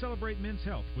and celebrate men's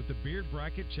health with the Beard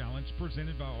Bracket Challenge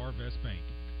presented by Arvest Bank.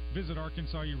 Visit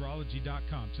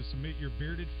ArkansasUrology.com to submit your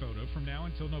bearded photo from now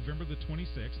until November the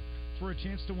 26th for a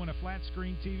chance to win a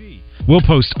flat-screen TV. We'll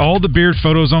post all the beard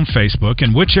photos on Facebook,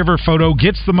 and whichever photo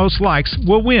gets the most likes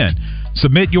will win.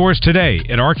 Submit yours today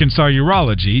at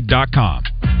ArkansasUrology.com.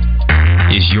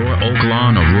 Is your Oak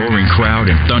Lawn a roaring crowd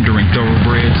and thundering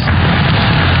thoroughbreds?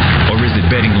 Or is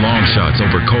it betting long shots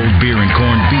over cold beer and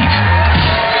corned beef?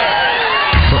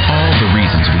 For all the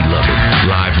reasons we love it,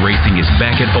 live racing is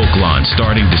back at Oak Lawn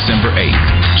starting December 8th.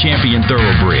 Champion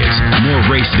thoroughbreds, more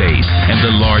race days, and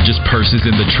the largest purses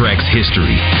in the track's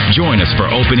history. Join us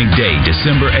for opening day,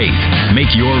 December 8th.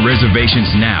 Make your reservations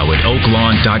now at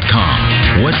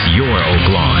oaklawn.com. What's your Oak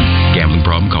Lawn? Gambling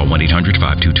problem? Call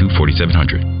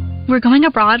 1-800-522-4700. We're going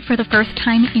abroad for the first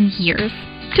time in years.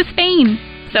 To Spain.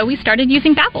 So we started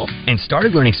using Babbel. And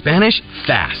started learning Spanish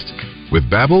fast. With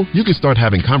Babbel, you can start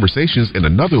having conversations in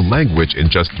another language in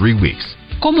just 3 weeks.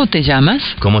 ¿Cómo te llamas?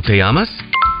 ¿Cómo te llamas?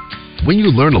 When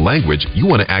you learn a language, you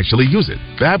want to actually use it.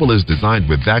 Babbel is designed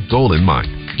with that goal in mind.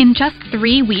 In just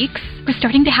 3 weeks, we're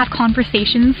starting to have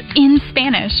conversations in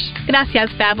Spanish. Gracias,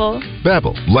 Babbel.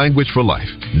 Babbel, language for life.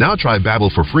 Now try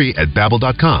Babbel for free at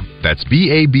Babbel.com. That's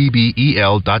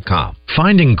BABBEL.com.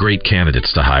 Finding great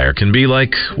candidates to hire can be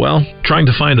like, well, trying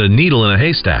to find a needle in a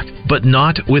haystack, but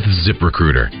not with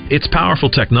ZipRecruiter. Its powerful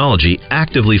technology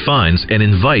actively finds and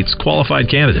invites qualified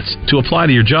candidates to apply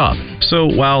to your job. So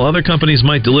while other companies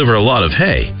might deliver a lot of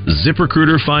hay,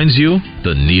 ZipRecruiter finds you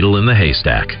the needle in the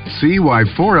haystack. See why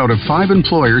 4 out of 5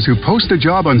 employers who post a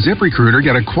job on ZipRecruiter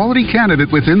get a quality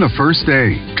candidate within the first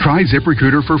day. Try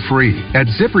ZipRecruiter for free at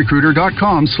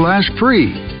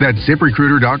ZipRecruiter.com/free. That's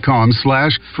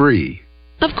ZipRecruiter.com/free.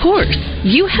 Of course,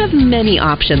 you have many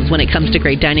options when it comes to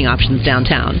great dining options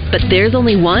downtown, but there's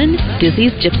only one,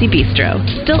 Dizzy's Gypsy Bistro,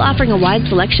 still offering a wide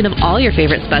selection of all your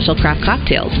favorite special craft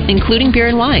cocktails, including beer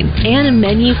and wine, and a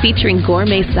menu featuring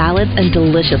gourmet salads and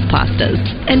delicious pastas.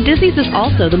 And Dizzy's is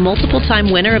also the multiple-time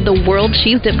winner of the World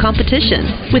Cheese Dip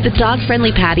Competition. With a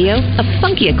dog-friendly patio, a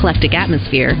funky eclectic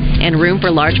atmosphere, and room for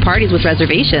large parties with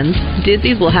reservations,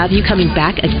 Dizzy's will have you coming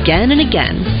back again and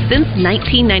again. Since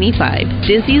 1995,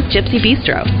 Dizzy's Gypsy Bistro.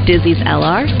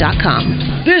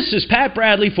 Dizzy'sLR.com. This is Pat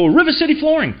Bradley for River City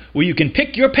Flooring, where you can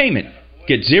pick your payment.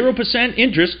 Get 0%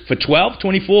 interest for 12,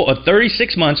 24, or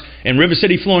 36 months, and River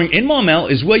City Flooring in Maumelle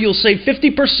is where you'll save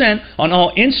 50% on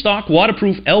all in-stock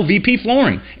waterproof LVP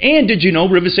flooring. And did you know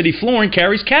River City Flooring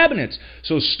carries cabinets?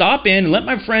 So stop in and let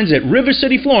my friends at River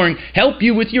City Flooring help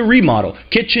you with your remodel.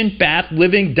 Kitchen, bath,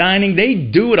 living, dining, they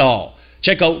do it all.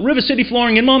 Check out River City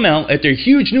Flooring in Maumelle at their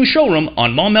huge new showroom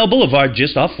on Maumelle Boulevard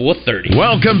just off 430.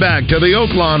 Welcome back to the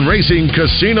Oaklawn Racing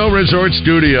Casino Resort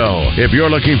Studio. If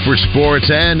you're looking for sports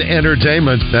and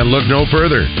entertainment, then look no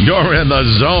further. You're in the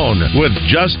zone with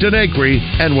Justin Acree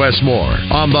and Wes Moore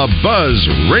on the Buzz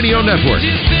Radio Network.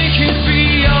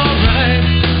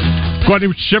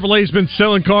 Gwatney Chevrolet's been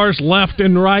selling cars left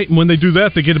and right, and when they do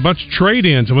that, they get a bunch of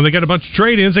trade-ins. And when they get a bunch of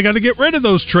trade-ins, they got to get rid of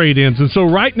those trade-ins. And so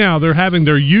right now, they're having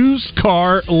their used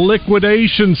car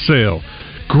liquidation sale.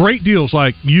 Great deals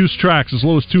like used Trax as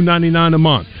low as $299 a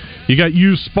month. You got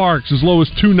used Sparks as low as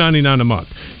 $299 a month.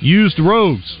 Used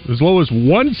Rogues as low as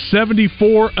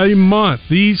 $174 a month.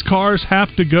 These cars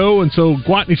have to go, and so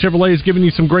Gwatney Chevrolet is giving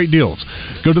you some great deals.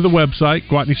 Go to the website,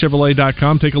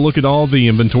 GwatneyChevrolet.com, take a look at all the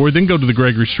inventory, then go to the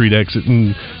Gregory Street exit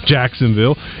in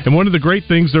Jacksonville. And one of the great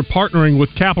things, they're partnering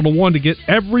with Capital One to get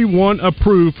everyone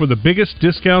approved for the biggest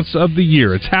discounts of the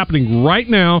year. It's happening right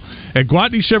now at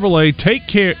Gwatney Chevrolet.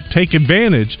 Take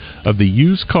advantage of the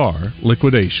used car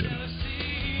liquidation.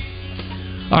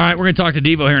 All right, we're going to talk to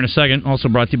Devo here in a second. Also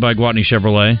brought to you by Gwatney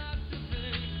Chevrolet.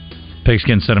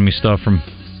 Pigskin sending me stuff from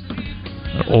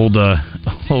old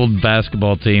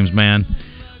basketball teams, man.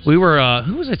 We were,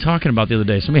 who was I talking about the other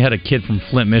day? Somebody had a kid from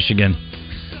Flint, Michigan.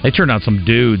 They turned out some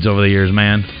dudes over the years,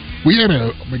 man. We had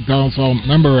a McDonald's,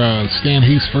 remember Stan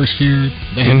Heath's first year?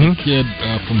 They had a kid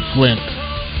from Flint.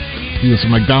 He was a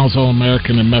McDonald's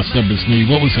All-American and messed up his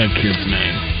knee. What was that kid's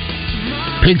name?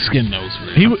 Pigskin knows.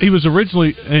 He was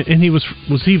originally, and he was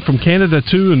he from Canada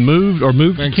too, and moved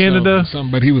to Canada? So,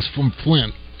 but he was from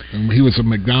Flint, and he was a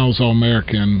McDonald's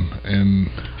All-American. And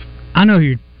I know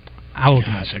who.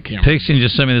 Gosh, I can't. Pigskin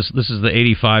just sent me this. This is the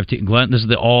 '85 team. Glenn, this is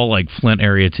the all Flint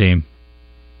area team.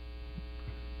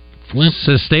 Flint. It's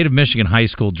the State of Michigan high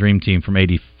school dream team from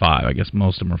 '85. I guess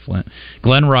most of them are Flint.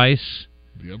 Glenn Rice.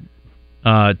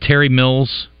 Yep. Terry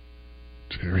Mills.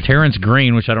 Terrence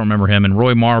Green, which I don't remember him, and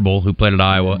Roy Marble, who played at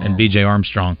Iowa, and B.J.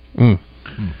 Armstrong.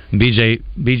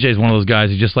 B.J.'s one of those guys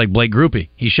who's just like Blake Groupie.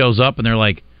 He shows up, and they're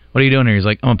like, "What are you doing here?" He's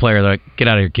like, "I'm a player." They're like, "Get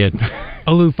out of here, kid."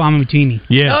 Olu Famatini.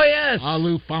 Yeah. Oh, yes.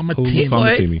 Olu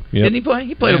Famatini. Yep. Didn't he play?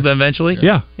 He played with them eventually.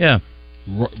 Yeah.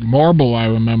 Marble, I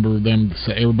remember them.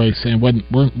 Everybody saying, wasn't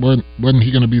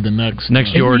he going to be the next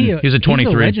Jordan? He was a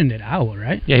 23. He's a legend at Iowa,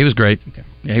 right? Yeah, he was great. Okay.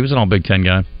 Yeah, he was an all Big Ten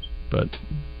guy, but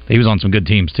he was on some good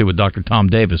teams too with Dr. Tom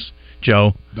Davis.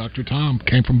 Joe. Dr. Tom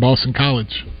came from Boston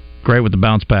College. Great with the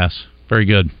bounce pass. Very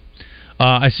good.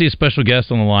 I see a special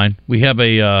guest on the line. We have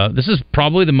this is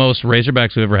probably the most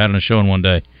Razorbacks we've ever had on a show in one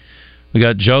day. We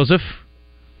got Joseph.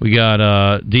 We got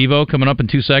Devo coming up in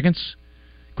 2 seconds.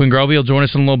 Quinn Grovey will join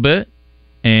us in a little bit.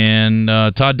 And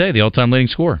Todd Day, the all-time leading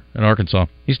scorer at Arkansas.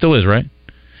 He still is, right?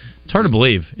 It's hard to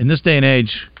believe. In this day and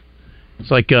age, it's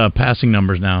like passing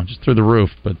numbers now, just through the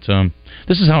roof. But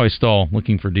this is how I stall,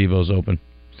 looking for Devo's Open.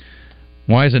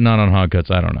 Why is it not on Hog Cuts?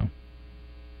 I don't know.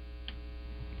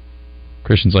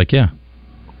 Christian's like, yeah.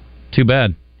 Too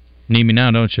bad. Need me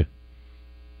now, don't you?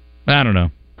 I don't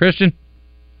know. Christian,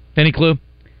 any clue?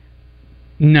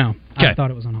 No. Okay. I thought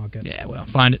it was on Hog Cuts. Yeah, well,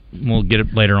 find it. We'll get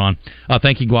it later on.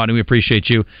 Thank you, Gwatney. We appreciate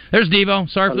you. There's Devo.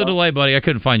 Sorry for the delay, buddy. I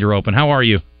couldn't find your Open. How are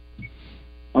you?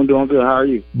 I'm doing good. How are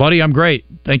you? Buddy, I'm great.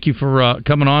 Thank you for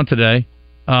coming on today.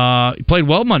 You played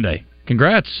well Monday.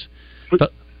 Congrats.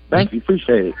 Thank you.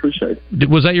 Appreciate it.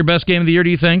 Was that your best game of the year, do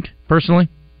you think, personally?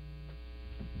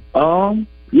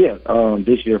 Yeah,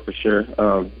 this year for sure.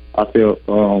 I feel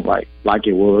like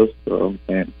it was,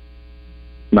 and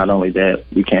not only that,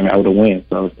 we came out with a win,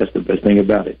 so that's the best thing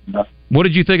about it. You know? What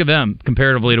did you think of them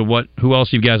comparatively to who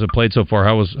else you guys have played so far?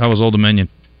 How was Old Dominion?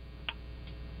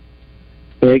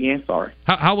 Say again, sorry.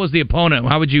 How was the opponent?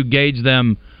 How would you gauge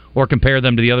them or compare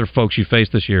them to the other folks you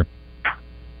faced this year?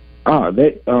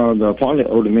 The opponent,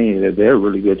 Old Dominion, they're a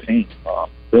really good team.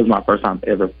 It was my first time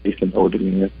ever facing Old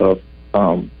Dominion, so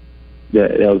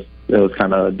that was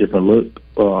kind of a different look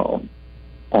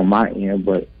on my end,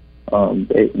 but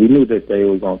we knew that they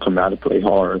were going to come out and play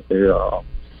hard. They're a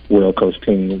well-coached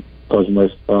team. Coach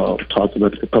Musk talked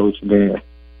about the coach being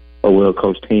a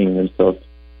well-coached team and stuff.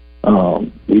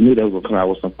 We knew they were going to come out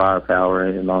with some firepower,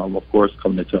 and of course,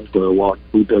 coming to Temple Walk,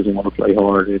 who doesn't want to play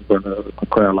hard in front of a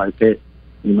crowd like that?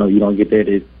 You know, you don't get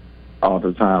that all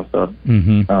the time. So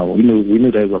we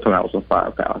knew they were going to come out with some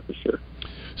firepower for sure.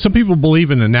 some people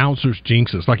believe in announcers'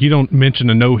 jinxes. Like you don't mention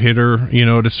a no-hitter,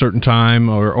 at a certain time,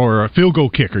 or a field goal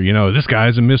kicker. This guy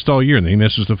hasn't missed all year, and then he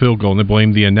misses the field goal, and they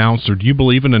blame the announcer. Do you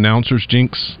believe in announcers'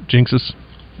 jinxes?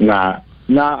 Nah,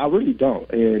 I really don't.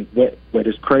 But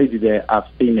it's crazy that I've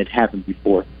seen it happen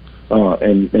before,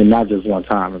 and not just one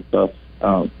time and stuff.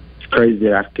 It's crazy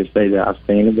that I could say that I've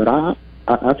seen it, but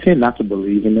I tend not to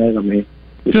believe in that. I mean,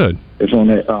 good. It's on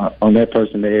that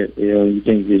person that you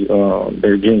think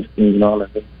they're jinxed,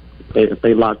 if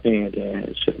they locked in, then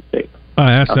it shouldn't take.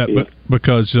 I asked that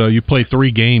because you play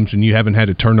 3 games and you haven't had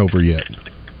a turnover yet.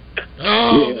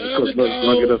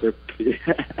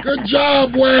 Good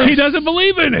job, Wes. He doesn't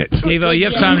believe in it. Devo, you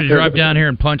have time to drive down here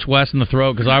and punch Wes in the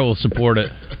throat because I will support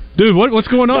it. Dude, what's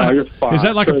going on? Is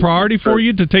that like a priority for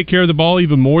you to take care of the ball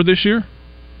even more this year?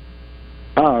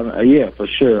 Yeah, for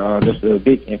sure. That's a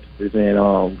big emphasis, and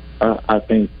I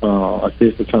think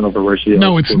assist to turnover ratio.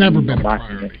 No, it's never been a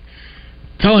priority.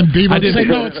 Tell him, Devo.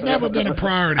 No, it's never been a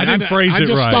priority. I didn't phrase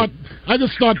it right. I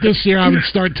just thought this year I would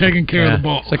start taking care of the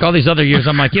ball. It's like all these other years,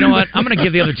 I'm like, you know what? I'm going to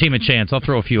give the other team a chance. I'll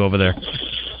throw a few over there.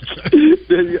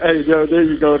 Hey, Joe, there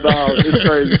you go, dog. It's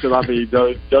crazy because, I mean,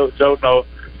 Joe know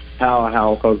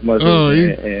how Coach Musk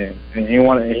is,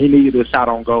 and he needed a shot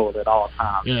on goal at all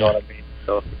times. You know what I mean?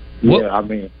 So, I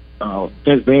mean,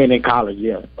 since being in college,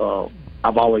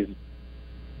 I've always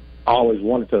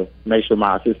wanted to make sure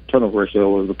my assist turnover ratio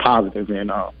was a positive,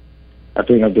 and I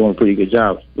think I'm doing a pretty good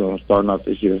job starting off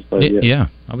this year. So, yeah,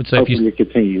 I would say hopefully it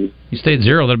continues. You stay at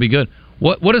 0, that'll be good.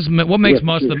 What makes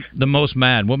Musk the most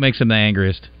mad? What makes him the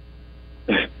angriest?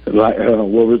 Like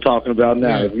what we're talking about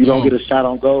now. Yeah. If you don't get a shot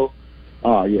on goal,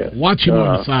 watch him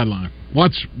on the sideline.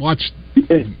 Watch.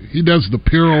 He does the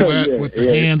pirouette with the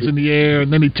hands in the air,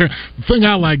 and then he turns. The thing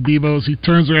I like, Devo, is he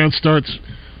turns around and starts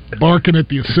barking at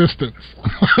the assistants.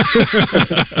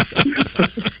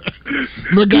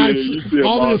 The guys,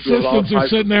 all the assistants are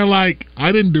sitting there like,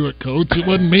 I didn't do it, Coach. It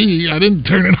wasn't me. I didn't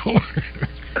turn it over.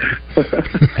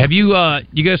 Have you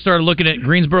guys started looking at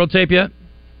Greensboro tape yet?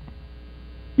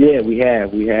 Yeah, we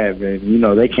have,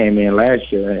 and they came in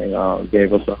last year and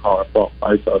gave us a hard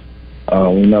fight. So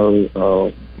we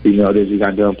know, that you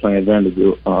got done playing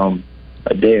Vanderbilt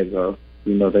a day ago.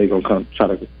 They're gonna come try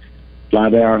to fly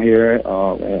down here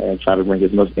and try to bring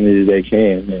as much energy as they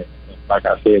can. And like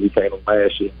I said, we played them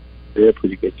last year. They're a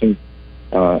pretty good team,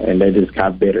 and they just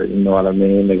got better. You know what I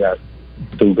mean? They got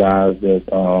 2 guys that's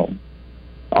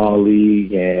all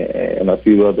league and a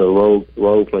few other role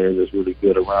players that's really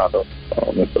good around them.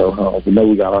 And so we know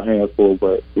we got our hands full,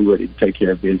 but we're ready to take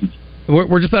care of business.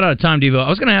 We're just about out of time, Devo. I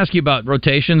was going to ask you about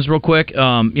rotations real quick.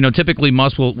 Typically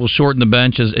Musk will shorten the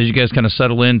bench as you guys kind of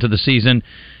settle into the season.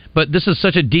 But this is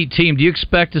such a deep team. Do you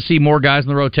expect to see more guys in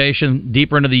the rotation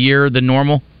deeper into the year than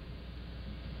normal?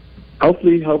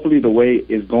 Hopefully the way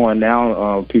it's going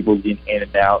now, people getting in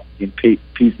and out, getting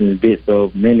pieces and bits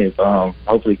of minutes,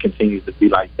 hopefully it continues to be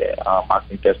like that. I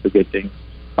think that's a good thing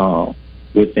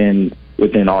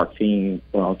within our team,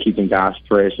 keeping guys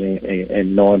fresh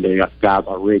and knowing that guys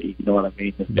are ready. You know what I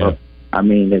mean? So, I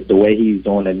mean, the way he's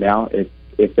doing it now,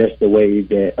 if that's the way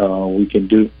that we can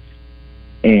do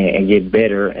and get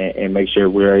better and make sure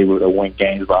we're able to win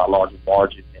games by a larger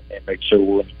margin and make sure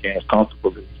we're winning games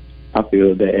comfortably, I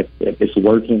feel that if it's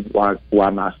working, why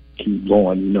not keep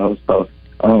going? So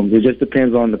it just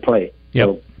depends on the play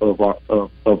of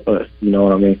us. You know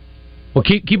what I mean? Well,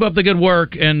 keep up the good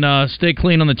work and stay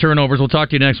clean on the turnovers. We'll talk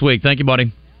to you next week. Thank you,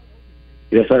 buddy.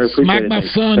 Yes, sir. Smack my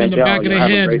son in the back of the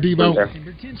head, Devo.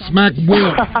 Smack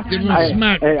Will. Give him a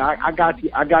smack. Hey, I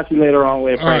got you later on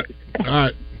with practice.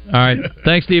 All right.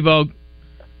 Thanks, Devo.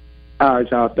 All right,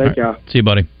 y'all. Thank y'all. See you,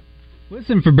 buddy.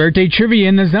 Listen for Birthday Trivia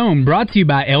in the Zone, brought to you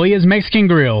by Elia's Mexican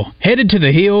Grill. Headed to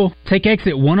the Hill, take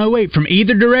exit 108 from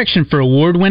either direction for award-winning